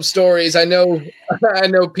strip club stories. I know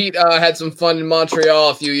Pete had some fun in Montreal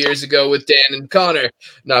a few years ago with Dan and Connor.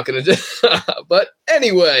 Not gonna do, but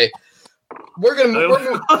anyway, we're gonna look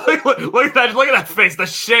at that face, the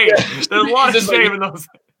shame. There's a lot of shame in those.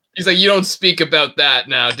 He's like, you don't speak about that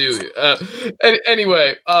now, do you?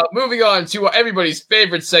 Anyway, moving on to everybody's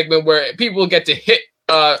favorite segment where people get to hit,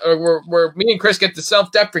 or where me and Chris get to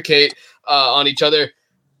self-deprecate on each other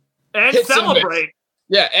and celebrate.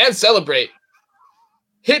 Yeah, and celebrate.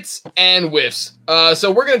 Hits and whiffs.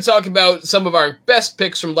 So we're going to talk about some of our best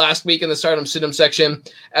picks from last week in the Stardom Sid'em section,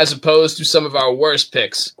 as opposed to some of our worst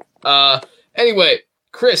picks. Anyway,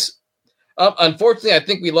 Chris, unfortunately, I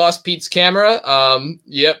think we lost Pete's camera.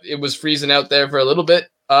 Yep, it was freezing out there for a little bit.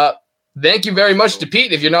 Thank you very much to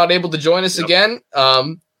Pete if you're not able to join us again.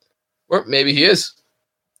 Or maybe he is.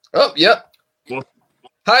 Oh, yep. Well,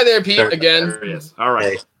 hi there, Pete, again. There he is. All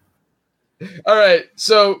right. Hey. All right,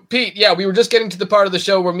 so Pete, we were just getting to the part of the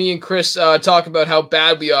show where me and Chris talk about how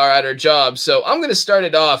bad we are at our jobs. So I'm going to start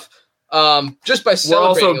it off just by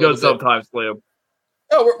celebrating. We're also good sometimes, Liam.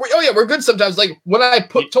 Oh, we're good sometimes. Like when I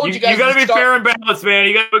told you guys, you got to be fair and balanced, man.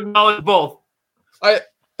 You got to acknowledge both. I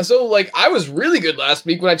was really good last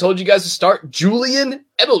week when I told you guys to start Julian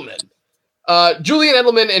Edelman. Julian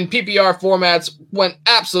Edelman in PPR formats went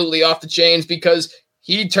absolutely off the chains because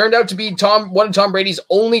he turned out to be one of Tom Brady's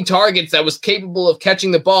only targets that was capable of catching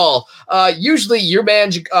the ball. Usually your man,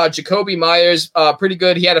 Jacoby Myers, pretty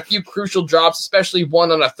good. He had a few crucial drops, especially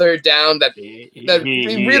one on a third down that he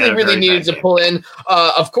really needed to pull in.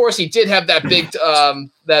 Of course, he did have that big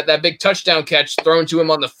that big touchdown catch thrown to him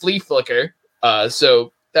on the flea flicker.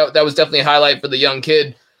 So that was definitely a highlight for the young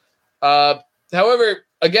kid. However,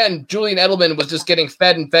 again, Julian Edelman was just getting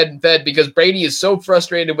fed because Brady is so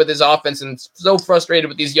frustrated with his offense and so frustrated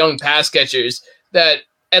with these young pass catchers that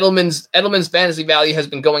Edelman's fantasy value has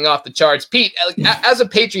been going off the charts. Pete, as a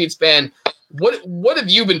Patriots fan, what have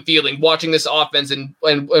you been feeling watching this offense, and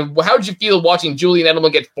how did you feel watching Julian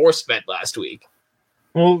Edelman get force-fed last week?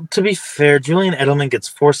 Well, to be fair, Julian Edelman gets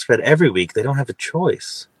force-fed every week. They don't have a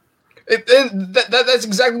choice. That's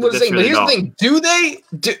exactly what I'm saying. But here's the thing: do they?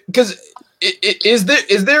 Because is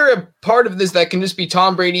there a part of this that can just be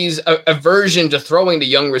Tom Brady's aversion to throwing to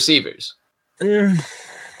young receivers? I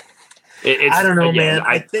don't know, man.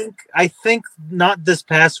 I think not this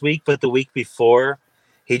past week, but the week before,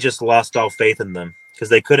 he just lost all faith in them because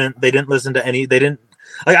they didn't listen to any. They didn't.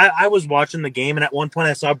 I was watching the game, and at one point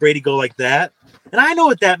I saw Brady go like that. And I know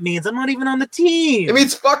what that means. I'm not even on the team. It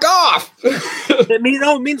means fuck off. It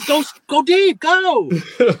means go deep, go.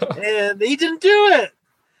 And he didn't do it.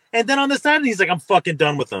 And then on the side, he's like, I'm fucking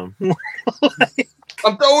done with them.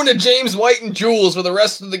 I'm throwing to James White and Jules for the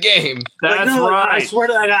rest of the game. That's right. I swear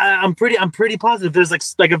to I'm pretty positive. There's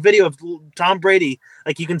like a video of Tom Brady.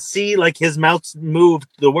 Like you can see like his mouth move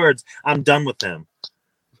the words, I'm done with him.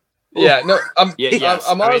 Yeah, no, I'm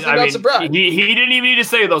honestly not surprised. He didn't even need to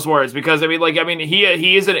say those words because he's an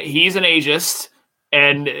ageist,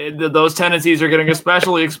 and those tendencies are getting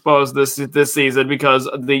especially exposed this season because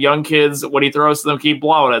the young kids, when he throws to them, keep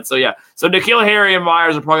blowing it. So N'Keal Harry and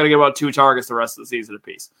Myers are probably going to get about 2 targets the rest of the season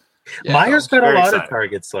apiece. Yeah, Myers got a lot of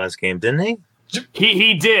targets last game, didn't he?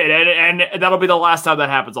 He did, and that'll be the last time that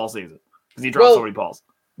happens all season because he dropped so many balls.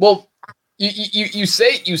 Well, you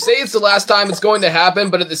say it's the last time it's going to happen,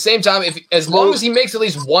 but at the same time, as long as he makes at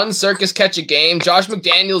least one circus catch a game, Josh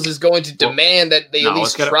McDaniels is going to demand that they at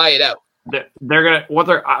least try it out. They're gonna what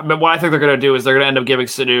I think they're gonna do is they're gonna end up giving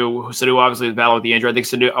Sanu obviously is battling with the injury.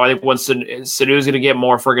 I think once Sanu's gonna get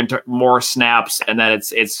more snaps, and then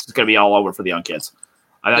it's gonna be all over for the young kids.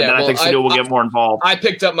 I think Sanu will get more involved. I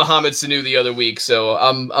picked up Mohamed Sanu the other week, so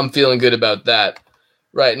I'm feeling good about that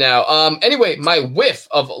right now. Anyway, my whiff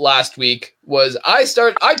of last week was I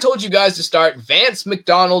told you guys to start Vance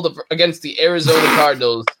McDonald against the Arizona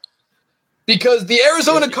Cardinals because the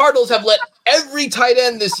Arizona Cardinals have let every tight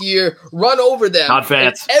end this year run over them. Not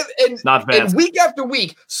Vance. Not Vance. And week after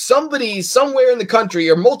week, somebody somewhere in the country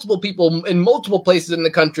or multiple people in multiple places in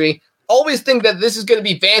the country always think that this is going to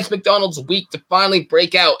be Vance McDonald's week to finally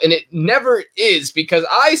break out, and it never is because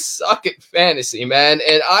I suck at fantasy, man.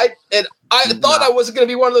 And I thought I wasn't going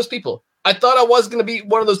to be one of those people. I thought I was going to be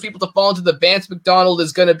one of those people to fall into the Vance McDonald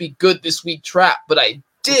is going to be good this week trap, but I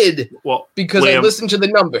did because Liam, I listened to the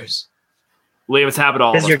numbers. Liam, it's happened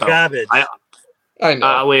all. Because you're garbage. I know,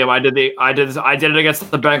 Liam. I did it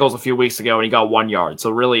against the Bengals a few weeks ago, and he got 1 yard.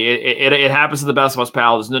 So really, it happens to the best of us,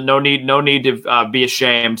 pal. There's no need to be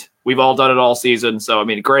ashamed. We've all done it all season. So I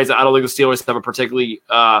mean, great. I don't think the Steelers have a particularly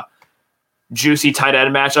juicy tight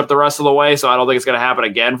end matchup the rest of the way. So I don't think it's going to happen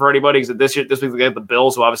again for anybody. Because this week they get the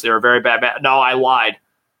Bills, who obviously are a very bad. No, I lied.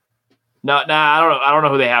 No, I don't know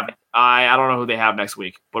who they have. I don't know who they have next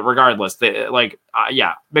week, but regardless, McDonald.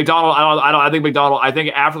 I think McDonald. I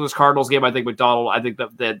think after this Cardinals game, I think McDonald. I think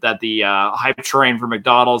that the hype train for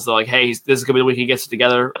McDonald's, like, hey, this is gonna be the week he gets it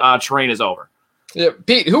together. Train is over. Yeah,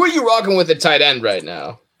 Pete, who are you rocking with at tight end right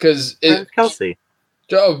now? Because Kelsey.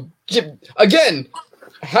 Oh, again,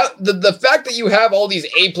 the fact that you have all these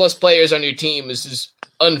A+ players on your team is just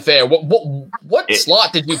unfair. What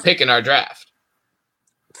slot did you pick in our draft?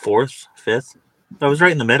 4th, 5th. I was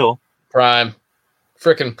right in the middle. Prime.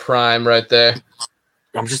 Freaking prime right there.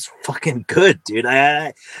 I'm just fucking good, dude.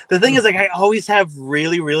 The thing is, like, I always have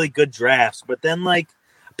really, really good drafts, but then, like,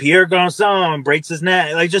 Pierre Garçon breaks his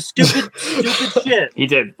neck. Like, just stupid shit. He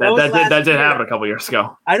did. That did happen a couple years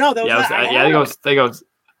ago. I know. That was I goes.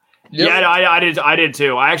 Yep. Yeah, I did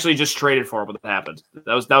too. I actually just traded for him when that happened.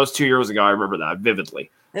 That was 2 years ago. I remember that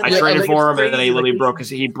vividly. I traded for him, and then he literally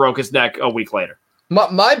broke his neck a week later.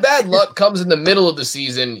 My bad luck comes in the middle of the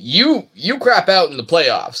season. You crap out in the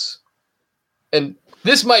playoffs, and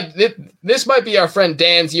this might be our friend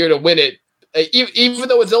Dan's year to win it, even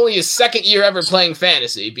though it's only his second year ever playing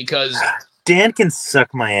fantasy. Because Dan can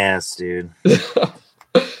suck my ass, dude.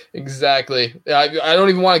 Exactly. I don't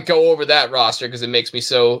even want to go over that roster because it makes me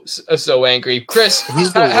so angry. Chris,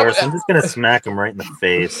 he's the worst. I'm just gonna smack him right in the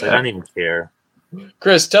face. I don't even care.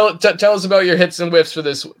 Chris, tell us about your hits and whiffs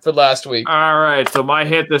for last week. All right, so my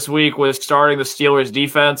hit this week was starting the Steelers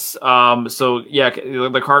defense. So yeah,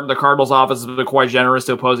 the Cardinals offense has been quite generous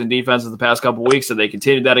to opposing defenses the past couple weeks, and they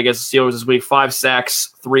continued that against the Steelers this week. 5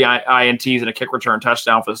 sacks, 3 INTs, and a kick return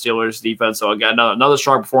touchdown for the Steelers defense. So again, another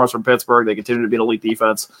strong performance from Pittsburgh. They continue to be an elite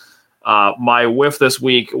defense. My whiff this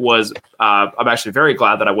week was I'm actually very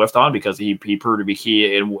glad that I whiffed on because he proved to be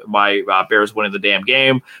key in my Bears winning the damn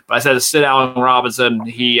game. But I said to sit Allen Robinson.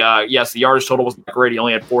 Yes, the yardage total was not great. He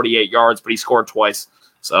only had 48 yards, but he scored twice.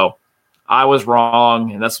 So I was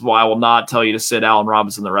wrong, and that's why I will not tell you to sit Allen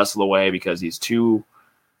Robinson the rest of the way because he's too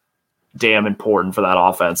damn important for that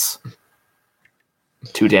offense.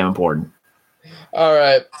 Too damn important. All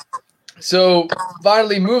right. So,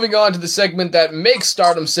 finally, moving on to the segment that makes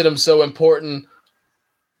Stardom Sit-em so important.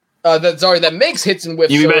 That makes hits and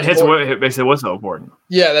whiffs so important. Makes it so important.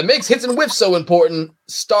 Yeah, that makes hits and whiffs so important.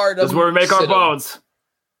 Stardom That's where we make our bones.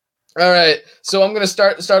 All right, so I'm going to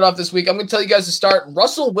start off this week. I'm going to tell you guys to start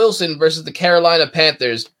Russell Wilson versus the Carolina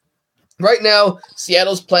Panthers. Right now,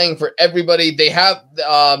 Seattle's playing for everybody. They have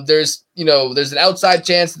there's an outside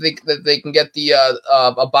chance that they can get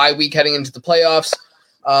a bye week heading into the playoffs.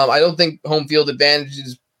 I don't think home field advantage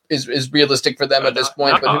is realistic for them at this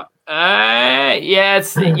point. But I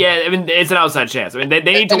mean, it's an outside chance. I mean, they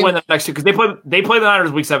need to win the next two because they play the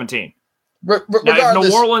Niners week 17. Now,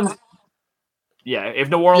 if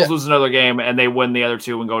New Orleans loses another game and they win the other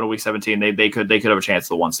two and go to week 17, they could have a chance to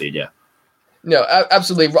the 1 seed. Yeah. No,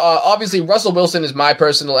 absolutely. Obviously, Russell Wilson is my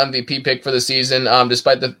personal MVP pick for the season,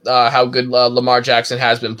 despite how good Lamar Jackson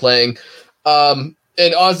has been playing.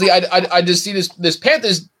 And honestly, I just see this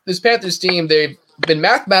Panthers team. They've been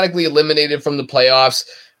mathematically eliminated from the playoffs.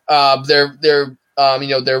 Their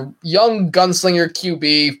young gunslinger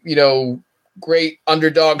QB, great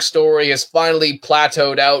underdog story has finally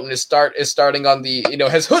plateaued out and is starting on the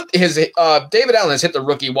has hit his David Allen has hit the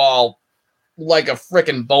rookie wall like a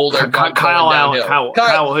freaking boulder. Kyle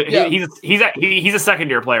Allen. Yeah. He's a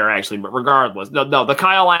second-year player actually, but regardless, no, the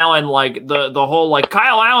Kyle Allen the whole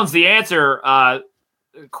Kyle Allen's the answer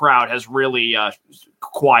crowd has really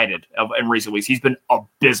quieted in recent weeks. He's been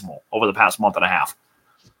abysmal over the past month and a half.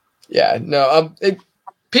 Yeah, no,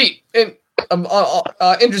 Pete, and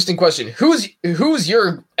interesting question. Who's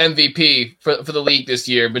your MVP for the league this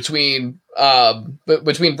year between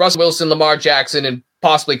Russell Wilson, Lamar Jackson, and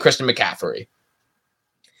possibly Christian McCaffrey?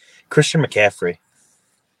 Christian McCaffrey.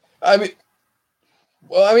 I mean,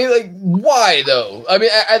 why though? I mean,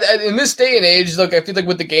 in this day and age, look, I feel like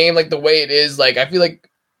with the game, like the way it is, like I feel like,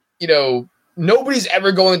 nobody's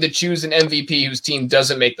ever going to choose an MVP whose team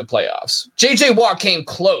doesn't make the playoffs. JJ Watt came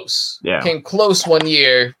close. Yeah. Came close one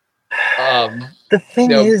year. The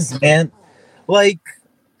thing is, man,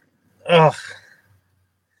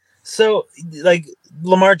 so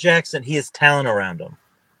Lamar Jackson, he has talent around him.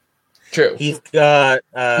 True. He's got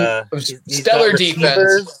stellar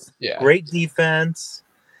defense. Yeah. Great defense.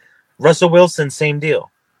 Russell Wilson, same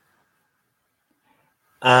deal.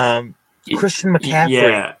 Christian McCaffrey.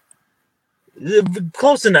 Yeah.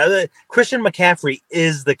 Close enough. Christian McCaffrey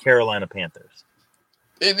is the Carolina Panthers.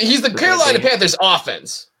 He's the Carolina Panthers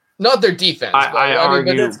offense, not their defense. I'd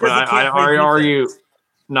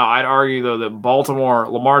argue though that Baltimore,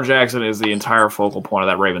 Lamar Jackson is the entire focal point of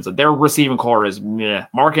that Ravens. Their receiving core is meh.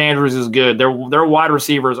 Mark Andrews is good. Their wide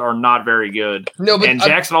receivers are not very good. No, but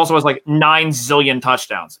Jackson also has 9 zillion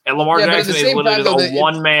touchdowns. And Lamar Jackson is literally just a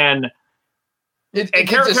one man. And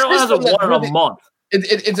Carolina has a one in a month.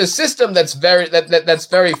 It's a system that's very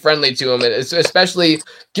friendly to him, and especially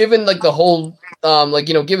given the whole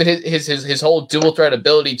given his whole dual threat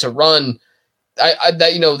ability to run.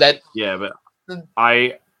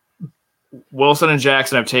 Wilson and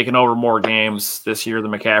Jackson have taken over more games this year than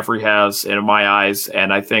McCaffrey has, in my eyes,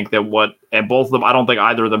 and I think that both of them, I don't think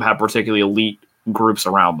either of them have particularly elite groups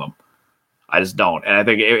around them. I just don't, and I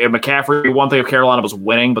think if McCaffrey, one thing if Carolina was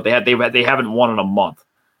winning, but they haven't won in a month.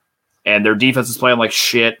 And their defense is playing like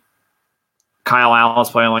shit. Kyle Allen's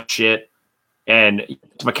playing like shit. And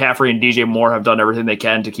McCaffrey and DJ Moore have done everything they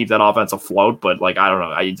can to keep that offense afloat. But, I don't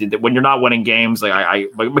know. When you're not winning games,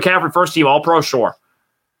 McCaffrey, first team All-Pro, sure.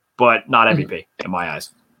 But not MVP, in my eyes.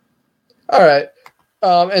 All right.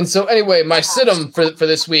 And so, anyway, my sit-em for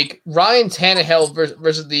this week, Ryan Tannehill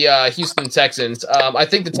versus the Houston Texans. I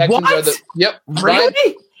think the Texans are the... Yep.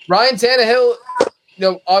 Really? Ryan Tannehill...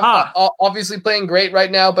 obviously playing great right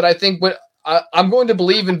now, but I think I'm going to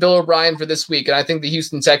believe in Bill O'Brien for this week, and I think the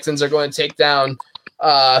Houston Texans are going to take down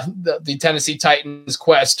the Tennessee Titans'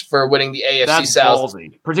 quest for winning the AFC That's South.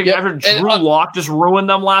 Ballsy. Particularly after Drew Lock just ruined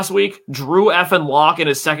them last week. Drew effing Lock in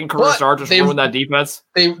his second career start just ruined that defense.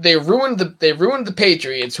 They ruined the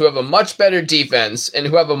Patriots, who have a much better defense and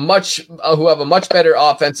who have a much better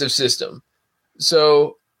offensive system.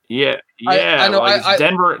 So. Yeah. I know.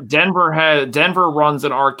 Denver runs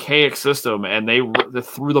an archaic system, and they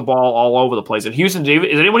threw the ball all over the place. And Houston,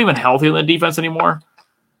 is anyone even healthy in the defense anymore?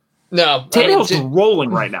 No. Tannehill's rolling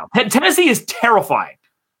right now. Tennessee is terrifying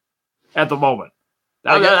at the moment.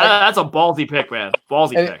 That's a ballsy pick, man.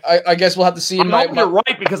 Ballsy pick. I guess we'll have to see. You're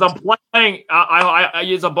right because I'm playing.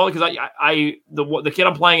 It's a ball because the kid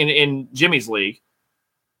I'm playing in Jimmy's league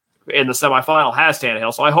in the semifinal has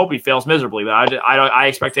Tannehill, so I hope he fails miserably. But I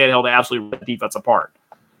expect Tannehill to absolutely rip the defense apart.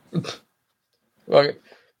 Okay.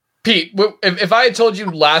 Pete, if I had told you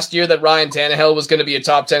last year that Ryan Tannehill was going to be a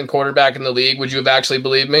top 10 quarterback in the league, would you have actually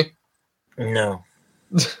believed me? No.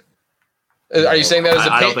 Are you saying that as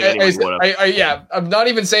a Patriots? Yeah, I'm not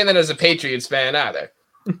even saying that as a Patriots fan either.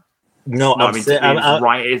 No,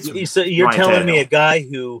 you're telling me a guy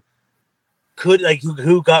who could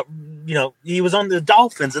who got he was on the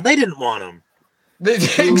Dolphins and they didn't want him.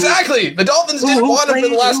 Exactly. The Dolphins didn't want him for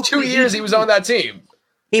the last 2 years he was on that team.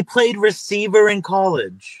 He played receiver in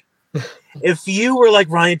college. If you were like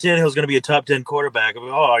Ryan Tannehill's going to be a top 10 quarterback,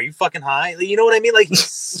 are you fucking high? You know what I mean? He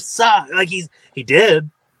sucked. He did.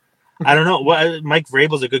 I don't know. Mike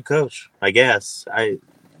Vrabel's a good coach, I guess. I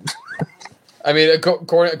mean,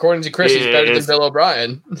 according to Chris, he's better than Bill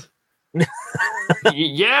O'Brien.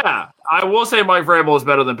 Yeah, I will say Mike Vrabel is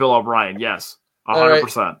better than Bill O'Brien. Yes,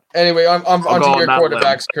 100%. Right. Anyway, I'm onto your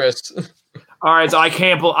quarterbacks, Chris. All right, so I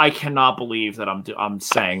cannot believe that I'm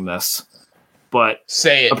saying this, but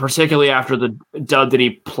say it. Particularly after the dud he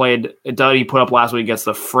put up last week against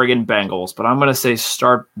the friggin' Bengals. But I'm going to say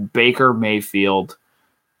start Baker Mayfield,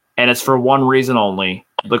 and it's for one reason only: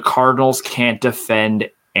 the Cardinals can't defend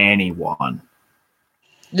anyone.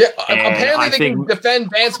 Yeah, and apparently they can defend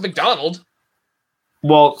Vance McDonald.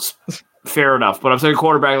 Well, fair enough. But I'm saying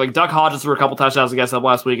quarterback, like Duck Hodges threw a couple touchdowns against them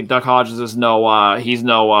last week, and Duck Hodges is he's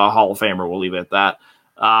no Hall of Famer. We'll leave it at that.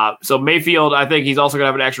 So Mayfield, I think he's also going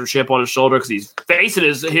to have an extra chip on his shoulder because he's facing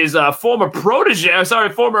his former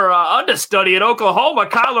understudy in Oklahoma,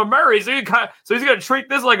 Kyler Murray. So he's going to treat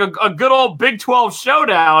this like a good old Big 12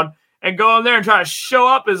 showdown and go in there and try to show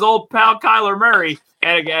up his old pal Kyler Murray.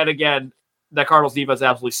 And again, that Cardinals defense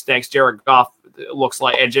absolutely stinks. Jared Goff looks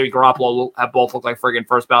like, and Jimmy Garoppolo have both looked like friggin'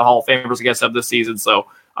 first ballot Hall of Famers against them this season. So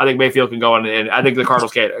I think Mayfield can go in, and I think the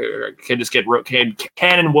Cardinals can just get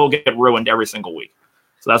and will get ruined every single week.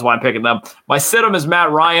 So that's why I'm picking them. My sit-em is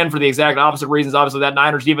Matt Ryan for the exact opposite reasons. Obviously, that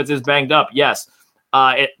Niners defense is banged up, yes.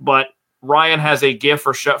 But Ryan has a gift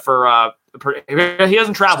for he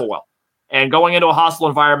doesn't travel well. And going into a hostile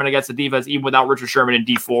environment against the defense, even without Richard Sherman and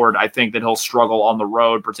D Ford, I think that he'll struggle on the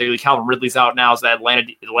road. Particularly Calvin Ridley's out now, so that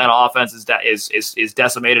Atlanta offense is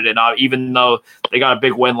decimated. And even though they got a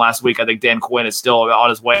big win last week, I think Dan Quinn is still on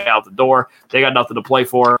his way out the door. They got nothing to play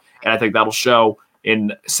for, and I think that'll show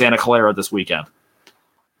in Santa Clara this weekend.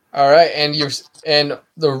 All right, and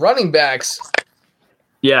the running backs.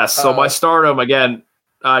 Yes, so my stardom again.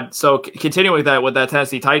 So continuing with that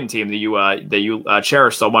Tennessee Titan team that you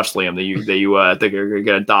cherish so much, Liam, that you think are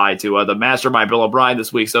going to die to the mastermind Bill O'Brien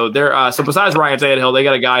this week. So so besides Ryan Tannehill, they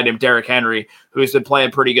got a guy named Derrick Henry who's been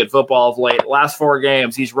playing pretty good football of late. Last 4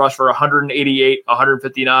 games, he's rushed for 188,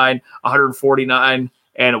 159, 149.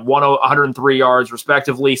 And 103 yards,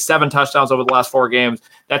 respectively, 7 touchdowns over the last 4 games.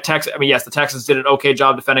 The Texans did an okay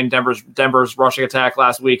job defending Denver's rushing attack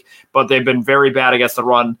last week, but they've been very bad against the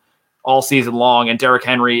run all season long. And Derrick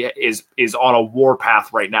Henry is on a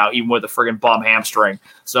warpath right now, even with a friggin' bum hamstring.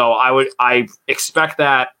 So I expect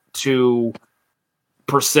that to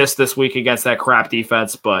persist this week against that crap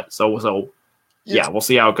defense. But yeah, we'll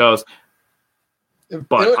see how it goes.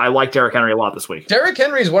 But I like Derrick Henry a lot this week. Derrick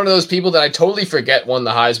Henry is one of those people that I totally forget won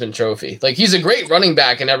the Heisman Trophy. Like, he's a great running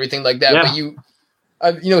back and everything like that. Yeah.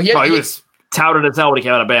 But he was touted as hell when he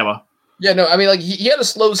came out of Bama. Yeah, no, I mean, like he had a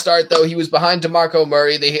slow start though. He was behind DeMarco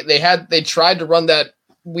Murray. They tried to run that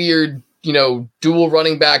weird, dual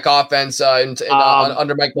running back offense under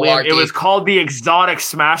Mike Mularkey. It was called the Exotic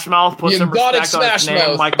Smash Mouth. Put some respect on his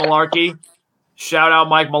name, Mike Mularkey. Shout out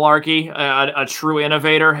Mike Mularkey, a true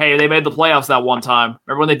innovator. Hey, they made the playoffs that one time.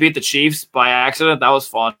 Remember when they beat the Chiefs by accident? That was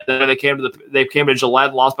fun. Then they came to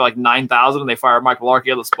Gillette, lost by like 9,000, and they fired Mike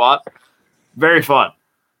Mularkey on the spot. Very fun.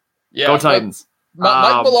 Yeah, go Titans.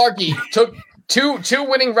 Mike Mularkey took two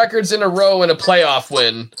winning records in a row and a playoff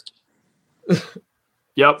win.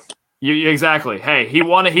 Yep. Exactly. Hey, he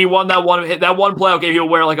won that one playoff game. He'll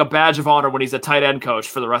wear like a badge of honor when he's a tight end coach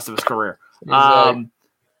for the rest of his career. Exactly.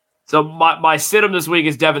 So my sit-em this week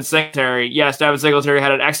is Devin Singletary. Yes, Devin Singletary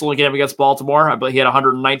had an excellent game against Baltimore. I believe he had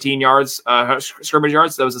 119 yards, scrimmage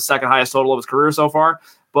yards. That was the second highest total of his career so far.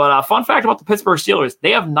 But fun fact about the Pittsburgh Steelers,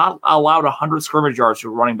 they have not allowed 100 scrimmage yards to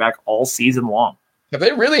a running back all season long. Have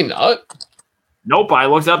they really not? Nope. I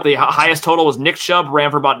looked up. The highest total was Nick Chubb ran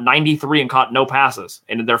for about 93 and caught no passes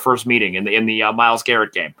in their first meeting in the Myles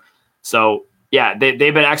Garrett game. So, yeah, they've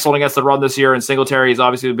been excellent against the run this year, and Singletary has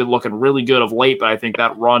obviously been looking really good of late, but I think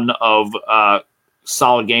that run of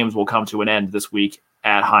solid games will come to an end this week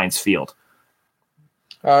at Heinz Field.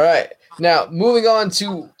 All right. Now, moving on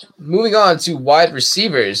to wide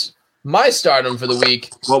receivers, my stardom for the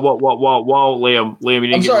week. Whoa, Liam, you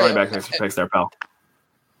didn't get running back picks there, pal.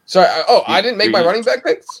 Sorry. I didn't make my running back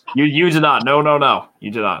picks? You did not. No,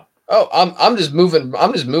 you did not. Oh, I'm just moving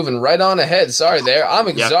right on ahead. Sorry there. I'm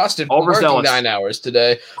exhausted from working 9 hours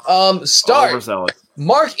today. Start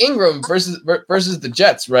Mark Ingram versus the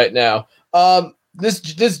Jets right now. This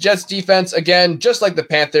Jets defense, again, just like the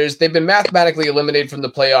Panthers, they've been mathematically eliminated from the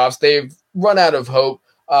playoffs. They've run out of hope.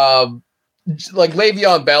 Like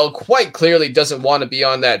Le'Veon Bell quite clearly doesn't want to be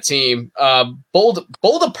on that team. Bowled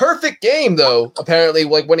a perfect game though, apparently,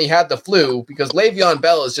 like when he had the flu, because Le'Veon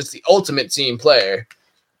Bell is just the ultimate team player.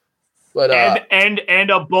 But and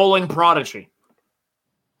a bowling prodigy.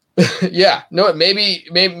 Yeah, no, maybe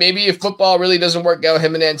if football really doesn't work out,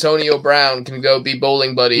 him and Antonio Brown can go be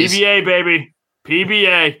bowling buddies. PBA, baby,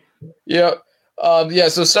 PBA. Yeah,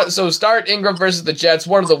 So start Ingram versus the Jets,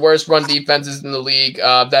 one of the worst run defenses in the league.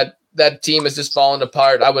 That team has just fallen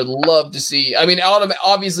apart. I would love to see. I mean,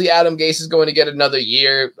 obviously Adam Gase is going to get another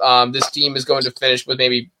year. This team is going to finish with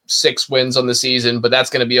maybe 6 wins on the season, but that's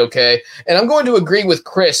going to be okay. And I'm going to agree with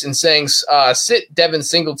Chris in saying sit Devin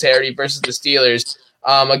Singletary versus the Steelers.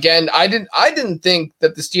 Again, I didn't think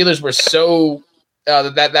that the Steelers were so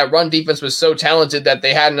that run defense was so talented that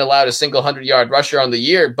they hadn't allowed a single 100-yard rusher on the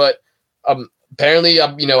year. But apparently,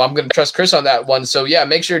 I'm going to trust Chris on that one. So yeah,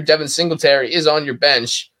 make sure Devin Singletary is on your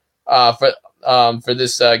bench. for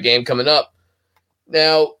this game coming up.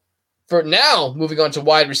 Now, moving on to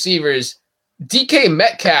wide receivers, DK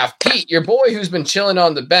Metcalf, Pete, your boy who's been chilling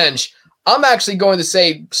on the bench. I'm actually going to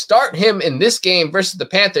say start him in this game versus the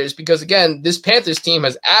Panthers because, again, this Panthers team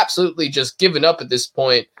has absolutely just given up at this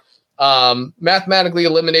point, mathematically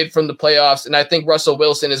eliminated from the playoffs, and I think Russell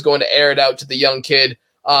Wilson is going to air it out to the young kid.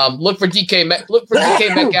 Look for DK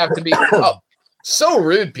Metcalf to be so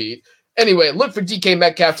rude, Pete. Anyway, look for DK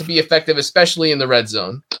Metcalf to be effective, especially in the red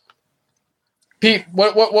zone. Pete,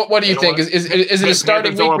 what do you think? Is it a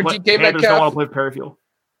starting week for DK Metcalf? Don't want to play Perryfield.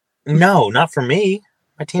 No, not for me.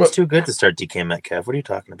 My team's too good to start DK Metcalf. What are you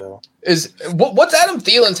talking about? What's Adam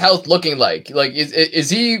Thielen's health looking like? Like, is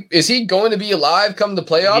he going to be alive come the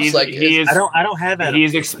playoffs? I don't have Adam.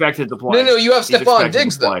 He's expected to play. No, you have Stephon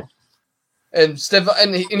Diggs though. And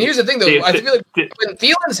here's the thing though, I feel like when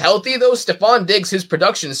Thielen's healthy though, Stephon Diggs, his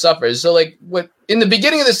production suffers. So like in the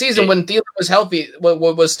beginning of the season when Thielen was healthy,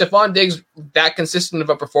 was Stephon Diggs that consistent of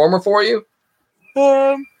a performer for you?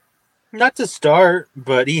 Not to start,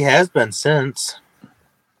 but he has been since.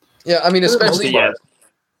 Yeah, I mean, especially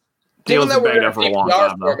Thielen's been banged up for a long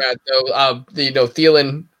time, format, though.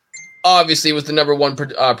 Thielen obviously was the number one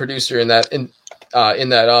producer in that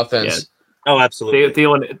offense. Yeah. Oh, absolutely.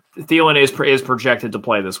 Thielen is projected to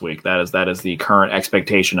play this week. That is the current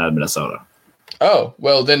expectation out of Minnesota. Oh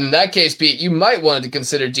well, then in that case, Pete, you might want to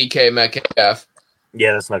consider DK Metcalf.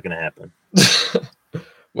 Yeah, that's not going to happen.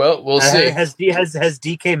 Well, we'll see. Has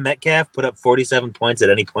DK Metcalf put up 47 points at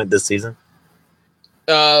any point this season?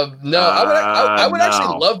 No, I would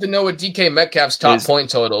actually love to know what DK Metcalf's top point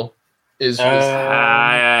total is.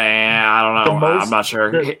 I don't know. I'm not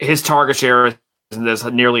sure. His target share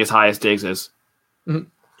isn't nearly as high as Diggs is.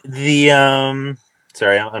 The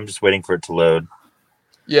sorry, I'm just waiting for it to load.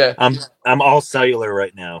 Yeah, I'm all cellular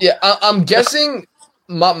right now. Yeah, I'm guessing.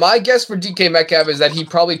 My guess for DK Metcalf is that he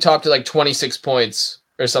probably topped to like 26 points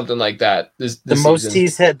or something like that. The most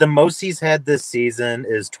he's had this season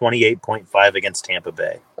is 28.5 against Tampa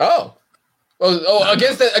Bay. Oh,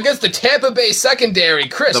 against the Tampa Bay secondary,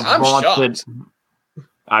 Chris. I'm shocked.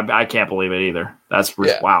 I can't believe it either. That's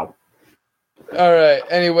wow. All right.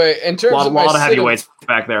 Anyway, in terms of my lot of heavyweights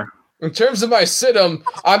back there. In terms of my sit-em,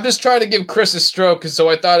 I'm just trying to give Chris a stroke, so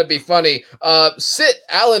I thought it'd be funny. Sit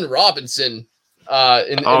Allen Robinson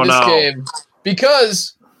in this game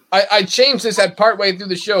because I changed this at partway through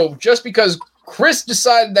the show just because Chris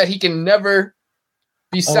decided that he can never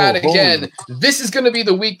be sad again. This is going to be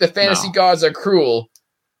the week the fantasy gods are cruel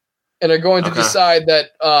and are going to decide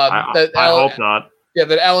that I hope not. Yeah,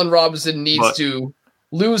 that Allen Robinson needs to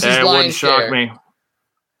lose his lion's share.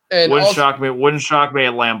 Wouldn't shock me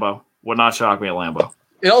at Lambeau. Would not shock me at Lambeau.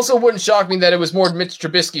 It also wouldn't shock me that it was more Mitch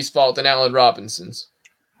Trubisky's fault than Allen Robinson's.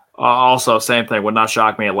 Also, same thing. Would not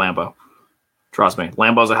shock me at Lambeau. Trust me,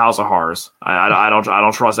 Lambeau's a house of horrors. I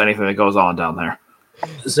don't trust anything that goes on down there.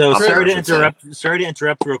 So sorry to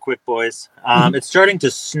interrupt real quick, boys. It's starting to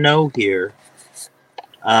snow here,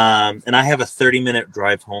 and I have a 30-minute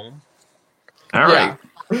drive home. All right.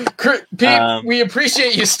 Pete, we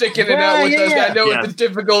appreciate you sticking it out with us. I know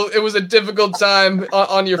it was a difficult time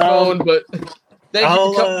on your phone, but thank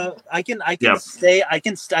you. I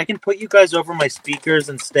can put you guys over my speakers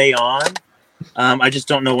and stay on. I just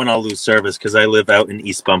don't know when I'll lose service because I live out in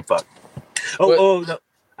East Bumfuck. No,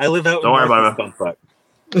 I live out. Don't worry about it. Bumfuck.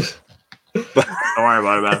 Don't worry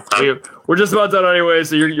about it, man. We're just about done anyway,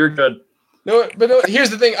 so you're good. No, here's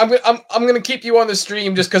the thing. I'm gonna keep you on the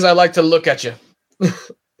stream just because I like to look at you.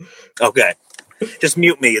 Okay, just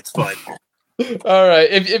mute me. It's fine. All right.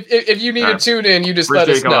 If you need to tune in, you just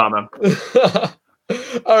Appreciate let us know.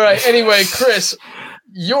 All right. Anyway, Chris,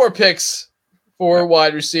 your picks for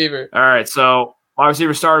wide receiver. All right. So wide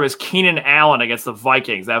receiver starter is Keenan Allen against the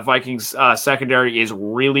Vikings. That Vikings secondary is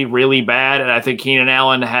really, really bad, and I think Keenan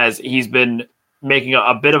Allen he's been making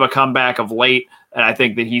a bit of a comeback of late. And I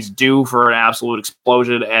think that he's due for an absolute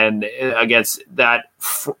explosion. And against that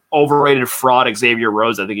overrated fraud Xavier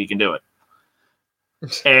Rhodes, I think he can do it.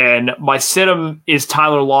 And my sit-em is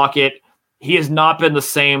Tyler Lockett. He has not been the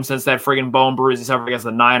same since that friggin' bone bruise he suffered against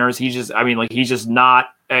the Niners. He's just not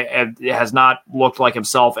has not looked like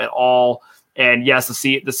himself at all. And yes,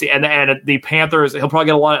 the Panthers, they'll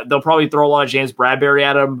probably throw a lot of James Bradbury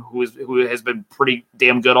at him, who has been pretty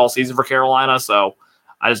damn good all season for Carolina. So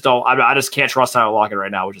I just can't trust Tyler Lockett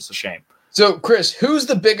right now, which is a shame. So, Chris, who's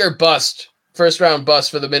the bigger first-round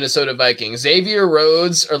bust for the Minnesota Vikings, Xavier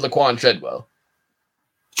Rhodes or Laquan Treadwell?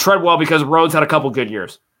 Treadwell, because Rhodes had a couple good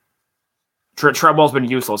years. Treadwell's been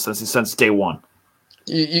useless since day one.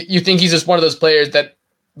 You think he's just one of those players that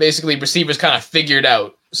basically receivers kind of figured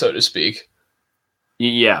out, so to speak?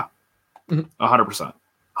 Yeah. 100%.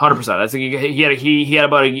 100%. I think he had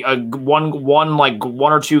about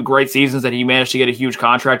one or two great seasons that he managed to get a huge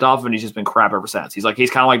contract off, and he's just been crap ever since. He's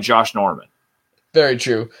kind of like Josh Norman. Very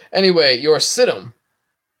true. Anyway, your sit-em.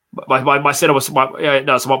 My sit-em was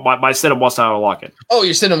my sit-em was Tyler Lockett. Oh,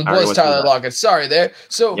 your sit-em was Tyler Lockett. Sorry there.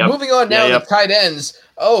 So moving on now to tight ends.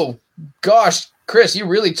 Oh gosh, Chris, you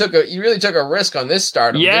really took a risk on this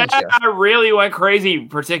start. Yeah, I really went crazy,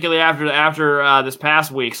 particularly after this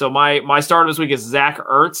past week. So my starter this week is Zach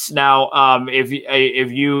Ertz. Now, if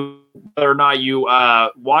you whether or not you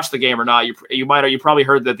watched the game or not, you probably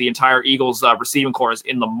heard that the entire Eagles receiving corps is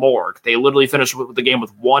in the morgue. They literally finished the game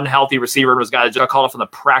with one healthy receiver and was got called up from the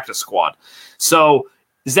practice squad. So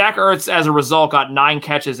Zach Ertz, as a result, got 9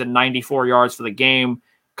 catches and 94 yards for the game.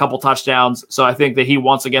 Couple touchdowns, so I think that he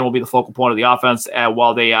once again will be the focal point of the offense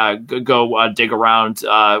while they go dig around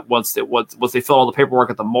once they fill all the paperwork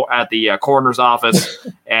at the coroner's office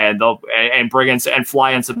and they'll bring in and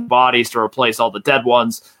fly in some bodies to replace all the dead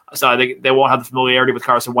ones. So I think they won't have the familiarity with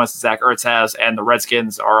Carson Wentz that Zach Ertz has, and the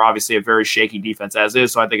Redskins are obviously a very shaky defense as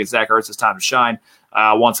is. So I think it's Zach Ertz's time to shine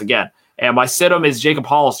once again. And my sit-em is Jacob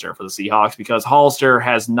Hollister for the Seahawks because Hollister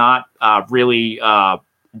has not really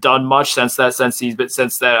done much before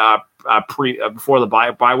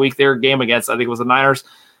the bye week there game against, I think it was the Niners.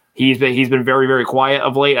 He's been very, very quiet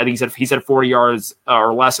of late. I think he's had 40 yards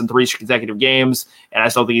or less in 3 consecutive games, and I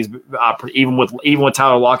still think he's even with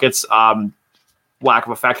Tyler Lockett's lack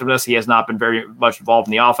of effectiveness, he has not been very much involved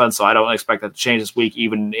in the offense. So I don't expect that to change this week,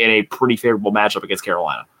 even in a pretty favorable matchup against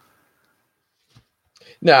Carolina.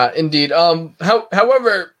 Nah, indeed.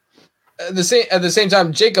 However, at the same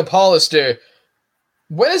time, Jacob Hollister,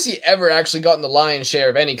 when has he ever actually gotten the lion's share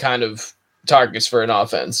of any kind of targets for an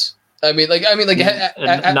offense? Have there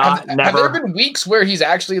been weeks where he's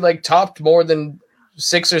actually topped more than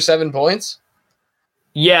 6 or 7 points?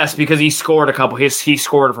 Yes, because he scored a couple. He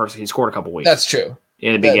scored a couple weeks. That's true.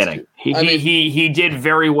 In the beginning, he did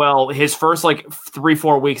very well. His first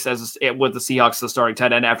 3-4 weeks with the Seahawks, the starting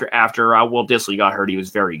tight end after Will Dissly got hurt, he was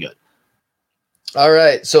very good. All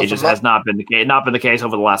right, so it just has not been the case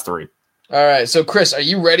over the last 3. All right, so Chris, are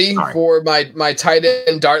you ready for my tight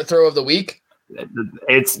end dart throw of the week?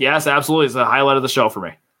 Yes, absolutely. It's the highlight of the show for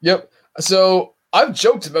me. Yep. So I've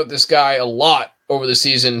joked about this guy a lot over the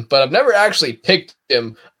season, but I've never actually picked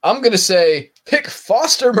him. I'm gonna say pick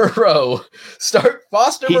Foster Moreau. Start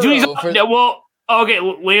Foster Moreau. Okay,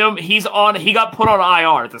 Liam, he got put on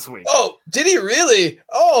IR this week. Oh, did he really?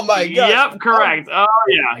 Oh my god. Yep, correct.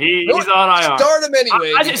 He's on IR. Start him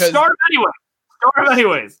anyway. Start him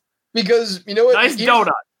anyways. Because you know what? Nice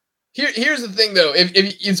donut. Here's the thing, though. If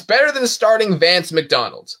it's better than starting Vance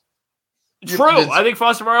McDonald. True. I think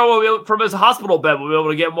Foster Moreau will be able, from his hospital bed. We'll be able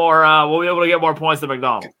to get more. We'll be able to get more points than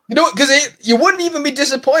McDonald. You know what? Because you wouldn't even be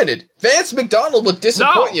disappointed. Vance McDonald would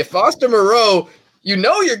disappoint you. Foster Moreau, you're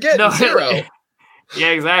getting 0. Yeah,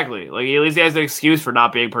 exactly. At least he has an excuse for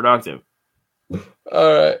not being productive.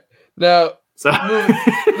 All right. Now. So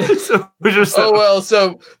that's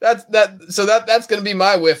going to be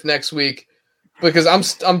my whiff next week because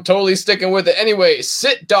I'm totally sticking with it. Anyway,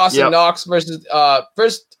 sit Dawson Knox versus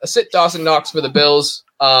sit Dawson Knox for the Bills.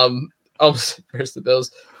 Versus the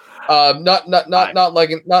Bills. Not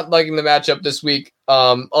liking the matchup this week.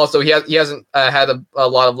 Also, he hasn't had a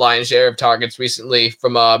lot of lion's share of targets recently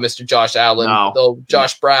from Mr. Josh Allen. Though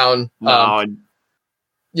Josh Brown.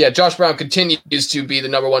 Josh Brown continues to be the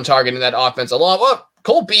number 1 target in that offense.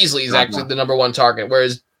 Cole Beasley is actually the number 1 target,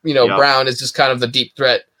 whereas Brown is just kind of the deep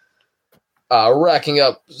threat, racking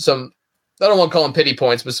up some. I don't want to call them pity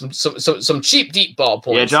points, but some cheap deep ball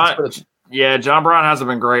points. John Brown hasn't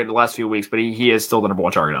been great the last few weeks, but he is still the number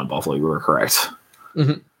 1 target on Buffalo. You were correct.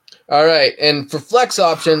 Mm-hmm. All right, and for flex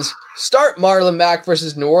options, start Marlon Mack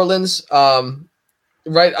versus New Orleans.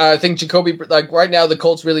 Right, I think Jacoby. Right now, the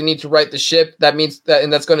Colts really need to right the ship. That means that,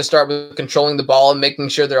 and that's going to start with controlling the ball and making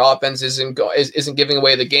sure their offense isn't giving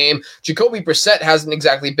away the game. Jacoby Brissett hasn't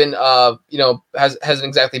exactly been, hasn't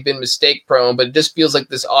exactly been mistake prone, but it just feels like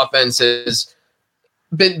this offense has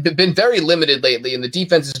been very limited lately, and the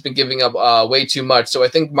defense has been giving up way too much. So I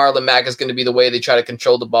think Marlon Mack is going to be the way they try to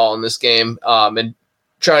control the ball in this game, and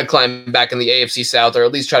try to climb back in the AFC South, or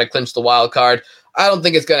at least try to clinch the wild card. I don't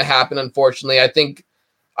think it's going to happen, unfortunately. I think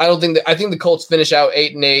the Colts finish out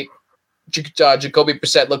 8-8. Jacoby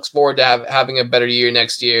Brissett looks forward to having a better year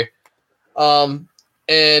next year. In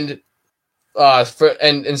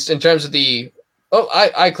terms of the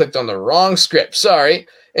I clicked on the wrong script. Sorry.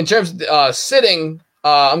 In terms of the, sitting,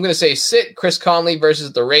 I'm going to say sit Chris Conley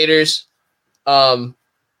versus the Raiders.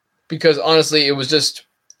 Because honestly, it was just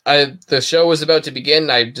the show was about to begin.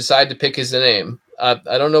 And I decided to pick his name.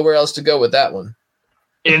 I don't know where else to go with that one.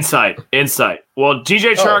 Insight. Well,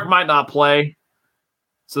 DJ Chark might not play,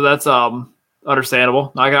 so that's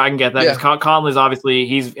understandable. I can get that because Conley's obviously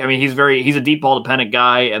he's a deep ball dependent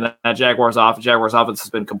guy, and that Jaguars offense has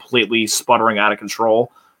been completely sputtering out of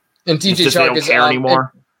control. And DJ Chark isn't care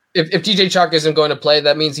anymore. If DJ Chark isn't going to play,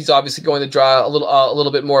 that means he's obviously going to draw a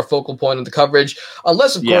little bit more focal point of the coverage,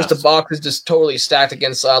 unless of course the box is just totally stacked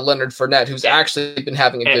against Leonard Fournette, who's actually been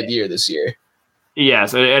having a good year this year.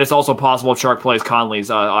 Yes, and it's also possible if Chark plays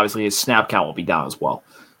Conley's. Obviously, his snap count will be down as well.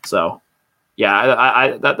 So,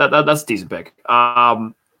 yeah, that's a decent pick.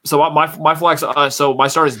 So my flex. So my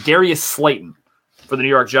start is Darius Slayton for the New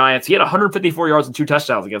York Giants. He had 154 yards and 2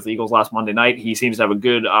 touchdowns against the Eagles last Monday night. He seems to have a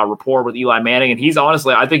good rapport with Eli Manning, and he's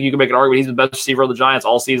honestly, I think you can make an argument he's the best receiver of the Giants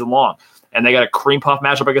all season long. And they got a cream puff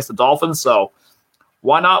matchup against the Dolphins, so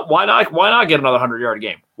why not get another 100-yard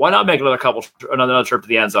game? Why not make another trip to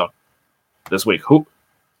the end zone this week?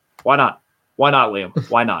 Why not? Why not, Liam?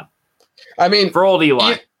 Why not? I mean, for old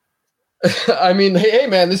Eli. I mean, hey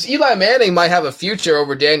man, this Eli Manning might have a future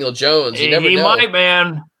over Daniel Jones. You never know. He might,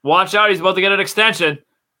 man. Watch out, he's about to get an extension.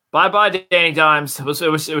 Bye, Danny Dimes. It was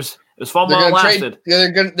fun while it lasted.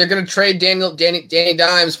 They're going to trade Danny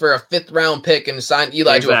Dimes for a 5th-round pick and sign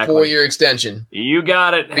Eli to a 4-year extension. You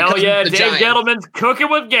got it. Hell yeah, Dave Gettleman's cooking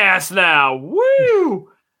with gas now.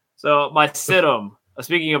 Woo! So my sit-em.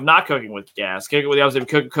 Speaking of not cooking with gas, cooking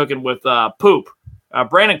with poop.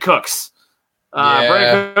 Brandon Cooks.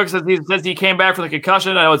 Brandon Cooks says he came back from the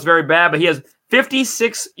concussion. I know it's very bad, but he has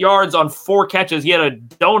 56 yards on 4 catches. He had a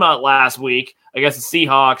donut last week against the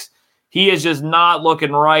Seahawks. He is just not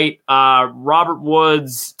looking right. Robert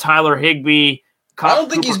Woods, Tyler Higbee. I don't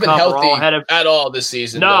think he's been healthy at all this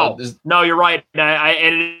season. No, you're right. I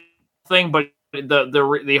edited the thing, but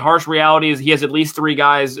the harsh reality is he has at least 3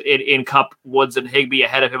 guys in Cup, Woods, and Higbee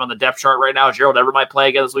ahead of him on the depth chart right now. Gerald Everett might play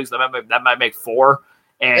again this week, so that might make 4.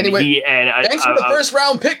 And anyway, thanks for the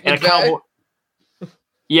first-round pick, guy.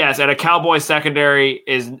 Yes, and a Cowboys secondary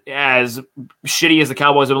is as shitty as the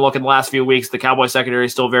Cowboys have been looking the last few weeks. The Cowboys secondary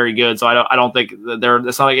is still very good, so I don't think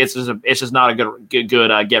it's just not a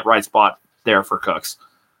good get right spot there for Cooks.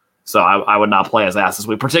 So I would not play his ass this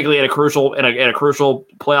week, particularly in a crucial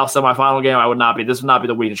playoff semifinal game. This would not be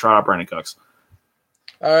the week to try out Brandon Cooks.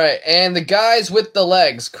 All right, and the guys with the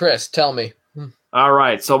legs, Chris, tell me. All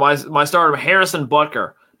right, so my starter, Harrison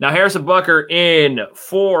Butker. Now, Harrison Butker in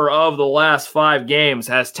 4 of the last 5 games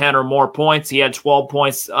has 10 or more points. He had 12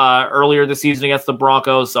 points earlier this season against the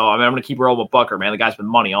Broncos. So I'm going to keep rolling with Butker, man. The guy's been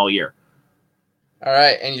money all year. All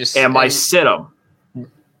right, and my sit-em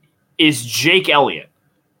is Jake Elliott.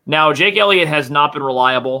 Now, Jake Elliott has not been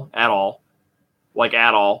reliable at all,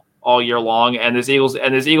 all year long. And this Eagles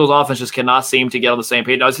offense just cannot seem to get on the same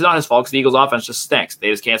page. Now, it's not his fault because the Eagles offense just stinks. They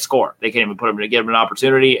just can't score. They can't even give him an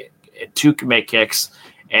opportunity to make kicks.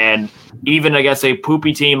 And even against a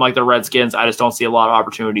poopy team like the Redskins, I just don't see a lot of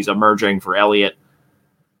opportunities emerging for Elliott.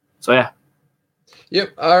 So, yeah.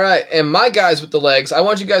 Yep. All right. And my guys with the legs, I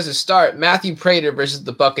want you guys to start Matthew Prater versus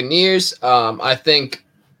the Buccaneers. I think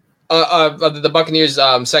the Buccaneers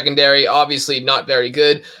secondary, obviously not very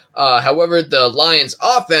good. However, the Lions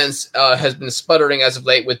offense has been sputtering as of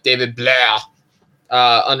late with David Blair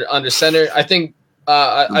under center. I think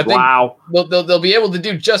they'll be able to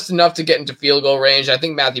do just enough to get into field goal range. I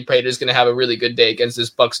think Matthew Prater is going to have a really good day against this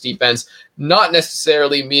Bucs defense, not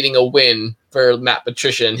necessarily meaning a win for Matt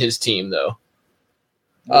Patricia and his team, though.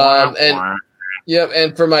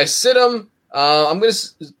 And for my sit-em, I'm going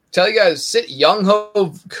to tell you guys, sit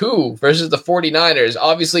Young-Ho Koo versus the 49ers.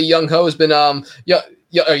 Obviously, Young-Ho has been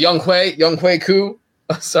Young-Hui Koo.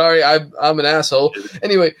 Sorry, I'm an asshole.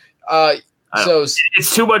 Anyway, so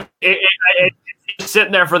it's too much. It's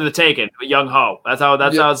sitting there for the taking. Young-Ho. That's how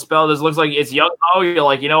it's spelled. It looks like it's Young-Ho. You're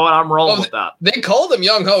like, you know what? I'm rolling with that. They called him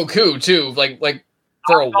Young-Ho Koo too, like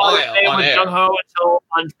for a while. His name was Young-Ho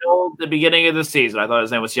until the beginning of the season. I thought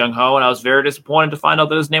his name was Young-Ho, and I was very disappointed to find out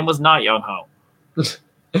that his name was not Young-Ho.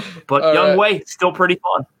 But Young-Wei, still pretty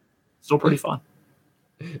fun.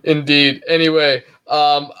 Indeed. Anyway,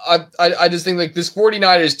 I just think like this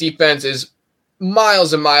 49ers defense is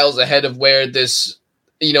miles and miles ahead of where this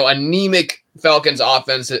anemic Falcons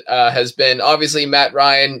offense has been. Obviously, Matt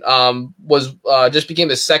Ryan was just became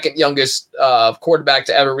the second youngest quarterback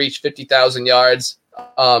to ever reach 50,000 yards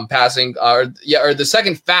passing, or the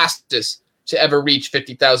second fastest to ever reach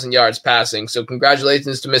 50,000 yards passing. So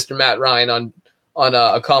congratulations to Mr. Matt Ryan on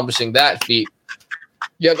accomplishing that feat.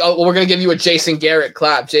 Yeah, we're going to give you a Jason Garrett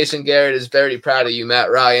clap. Jason Garrett is very proud of you,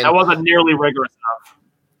 Matt Ryan. That wasn't nearly rigorous enough.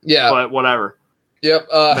 Yeah. But whatever. Yep.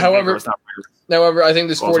 However, However, I think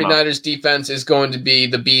this 49ers defense is going to be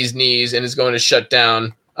the bee's knees and is going to shut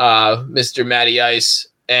down Mr. Matty Ice.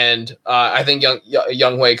 And I think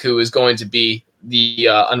Young Wei Koo is going to be the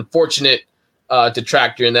unfortunate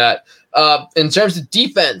detractor in that. In terms of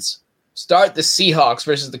defense, start the Seahawks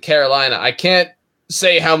versus the Carolina. I can't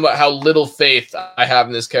say how little faith I have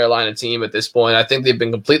in this Carolina team at this point. I think they've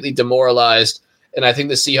been completely demoralized, and I think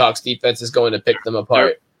the Seahawks defense is going to pick them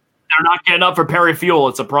apart. They're not getting up for Perry Fuel.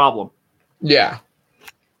 It's a problem. Yeah.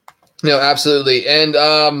 No, absolutely. And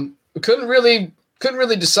couldn't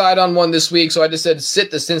really decide on one this week, so I just said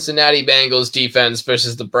sit the Cincinnati Bengals defense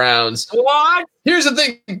versus the Browns. What? Here's the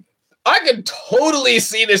thing. I could totally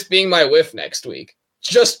see this being my whiff next week.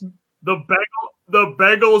 Just the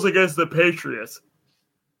Bengals against the Patriots.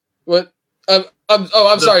 What?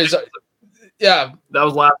 I'm sorry. Yeah. That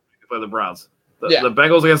was last week by the Browns. The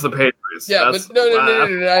Bengals against the Patriots. Yeah, but no.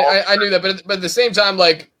 I knew that, but at the same time,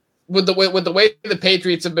 like with the way the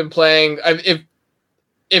Patriots have been playing, if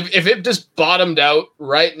it just bottomed out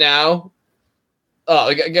right now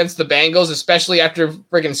against the Bengals, especially after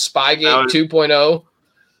friggin' Spygate 2.0.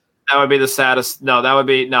 That would be the saddest.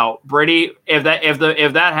 No, Brady. If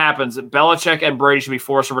that happens, Belichick and Brady should be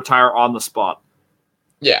forced to retire on the spot.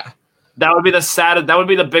 Yeah, that would be the saddest. That would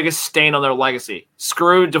be the biggest stain on their legacy.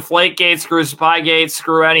 Screw Deflategate, screw Spygate,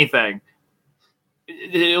 screw anything.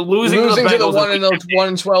 Losing to the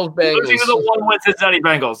 1-12 Bengals. Losing to the 1-win Cincinnati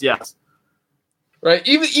Bengals. Yes. Right.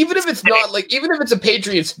 even if it's not even if it's a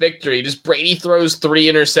Patriots victory, just Brady throws 3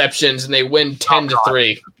 interceptions and they win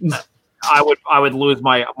 10-3. I would lose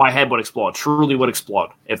my head would explode. Truly would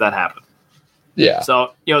explode if that happened. Yeah.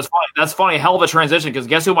 So it's funny. That's funny. Hell of a transition because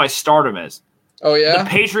guess who my stardom is? Oh yeah. The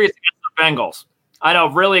Patriots against the Bengals. I know,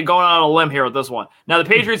 really going on a limb here with this one. Now the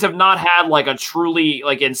Patriots have not had like a truly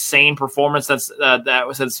like insane performance since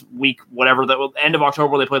week whatever the end of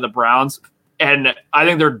October they played the Browns, and I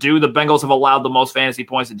think they're due. The Bengals have allowed the most fantasy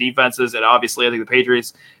points to defenses, and obviously I think the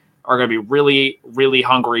Patriots are going to be really, really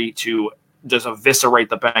hungry to just eviscerate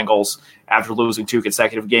the Bengals after losing 2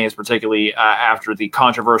 consecutive games, particularly after the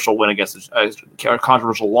controversial win against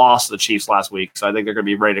controversial loss to the Chiefs last week. So I think they're going to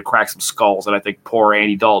be ready to crack some skulls, and I think poor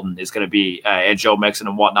Andy Dalton is going to be and Joe Mixon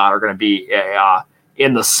and whatnot are going to be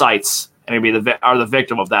in the sights and going to be the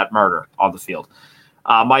victim of that murder on the field.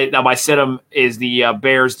 My situm is the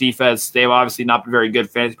Bears defense. They've obviously not been very good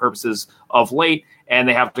for fantasy purposes of late, and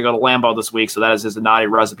they have to go to Lambeau this week. So that is his naughty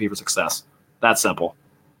recipe for success. That's simple.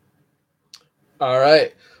 All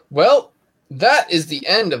right. Well, that is the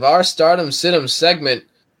end of our Stardom Situm segment.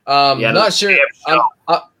 Not sure.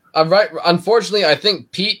 I'm right. Unfortunately, I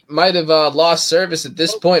think Pete might have lost service at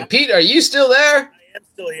this point. Pete, are you still there? I am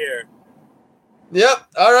still here. Yep.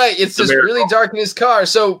 All right. It's just really dark in his car.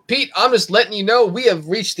 So, Pete, I'm just letting you know we have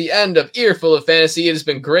reached the end of Earful of Fantasy. It has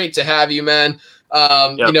been great to have you, man.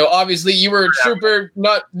 Obviously you were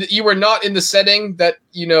you were not in the setting that,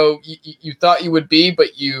 you thought you would be,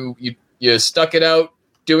 but you stuck it out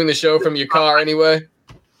doing the show from your car anyway.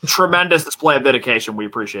 Tremendous display of dedication. We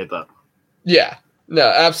appreciate that. Yeah. No,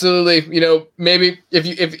 absolutely. Maybe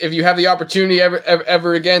if you have the opportunity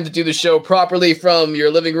ever again to do the show properly from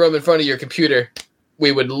your living room in front of your computer,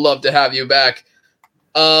 we would love to have you back.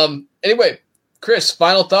 Anyway, Chris,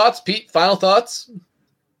 final thoughts? Pete, final thoughts?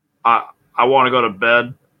 I want to go to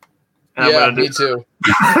bed. Yeah, me too.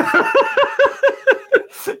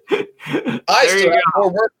 I still have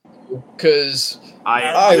more work because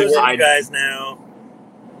I you guys now.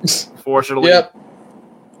 Fortunately. Yep.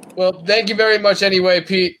 Well, thank you very much anyway,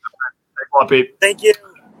 Pete. Thanks a lot, Pete. Thank you.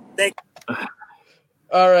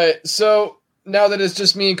 All right. So now that it's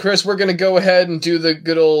just me and Chris, we're going to go ahead and do the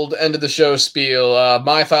good old end of the show spiel.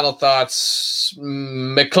 My final thoughts,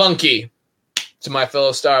 McClunky to my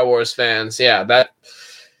fellow Star Wars fans. Yeah,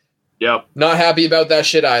 Yep. Not happy about that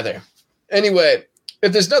shit either. Anyway,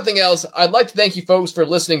 if there's nothing else, I'd like to thank you folks for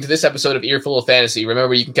listening to this episode of Earful of Fantasy.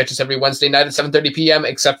 Remember, you can catch us every Wednesday night at 7:30 p.m.,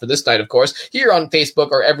 except for this night, of course, here on Facebook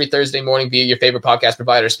or every Thursday morning via your favorite podcast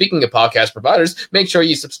provider. Speaking of podcast providers, make sure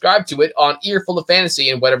you subscribe to it on Earful of Fantasy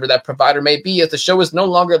and whatever that provider may be, as the show is no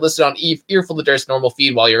longer listed on Earful of Durst normal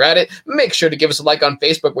feed while you're at it. Make sure to give us a like on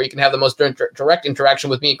Facebook, where you can have the most direct interaction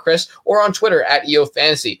with me and Chris, or on Twitter at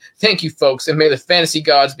EOFantasy. Thank you, folks, and may the fantasy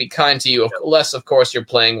gods be kind to you, unless, of course, you're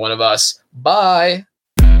playing one of us. Bye!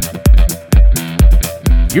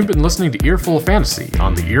 You've been listening to Earful of Fantasy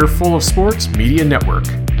on the Earful of Sports Media Network.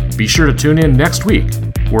 Be sure to tune in next week.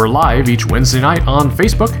 We're live each Wednesday night on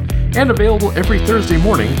Facebook and available every Thursday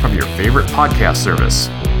morning from your favorite podcast service.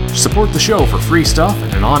 Support the show for free stuff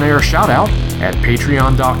and an on-air shout-out at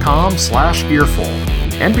patreon.com/earful.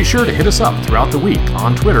 And be sure to hit us up throughout the week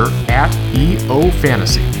on Twitter at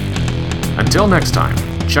EOFantasy. Until next time,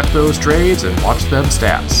 check those trades and watch them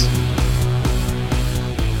stats.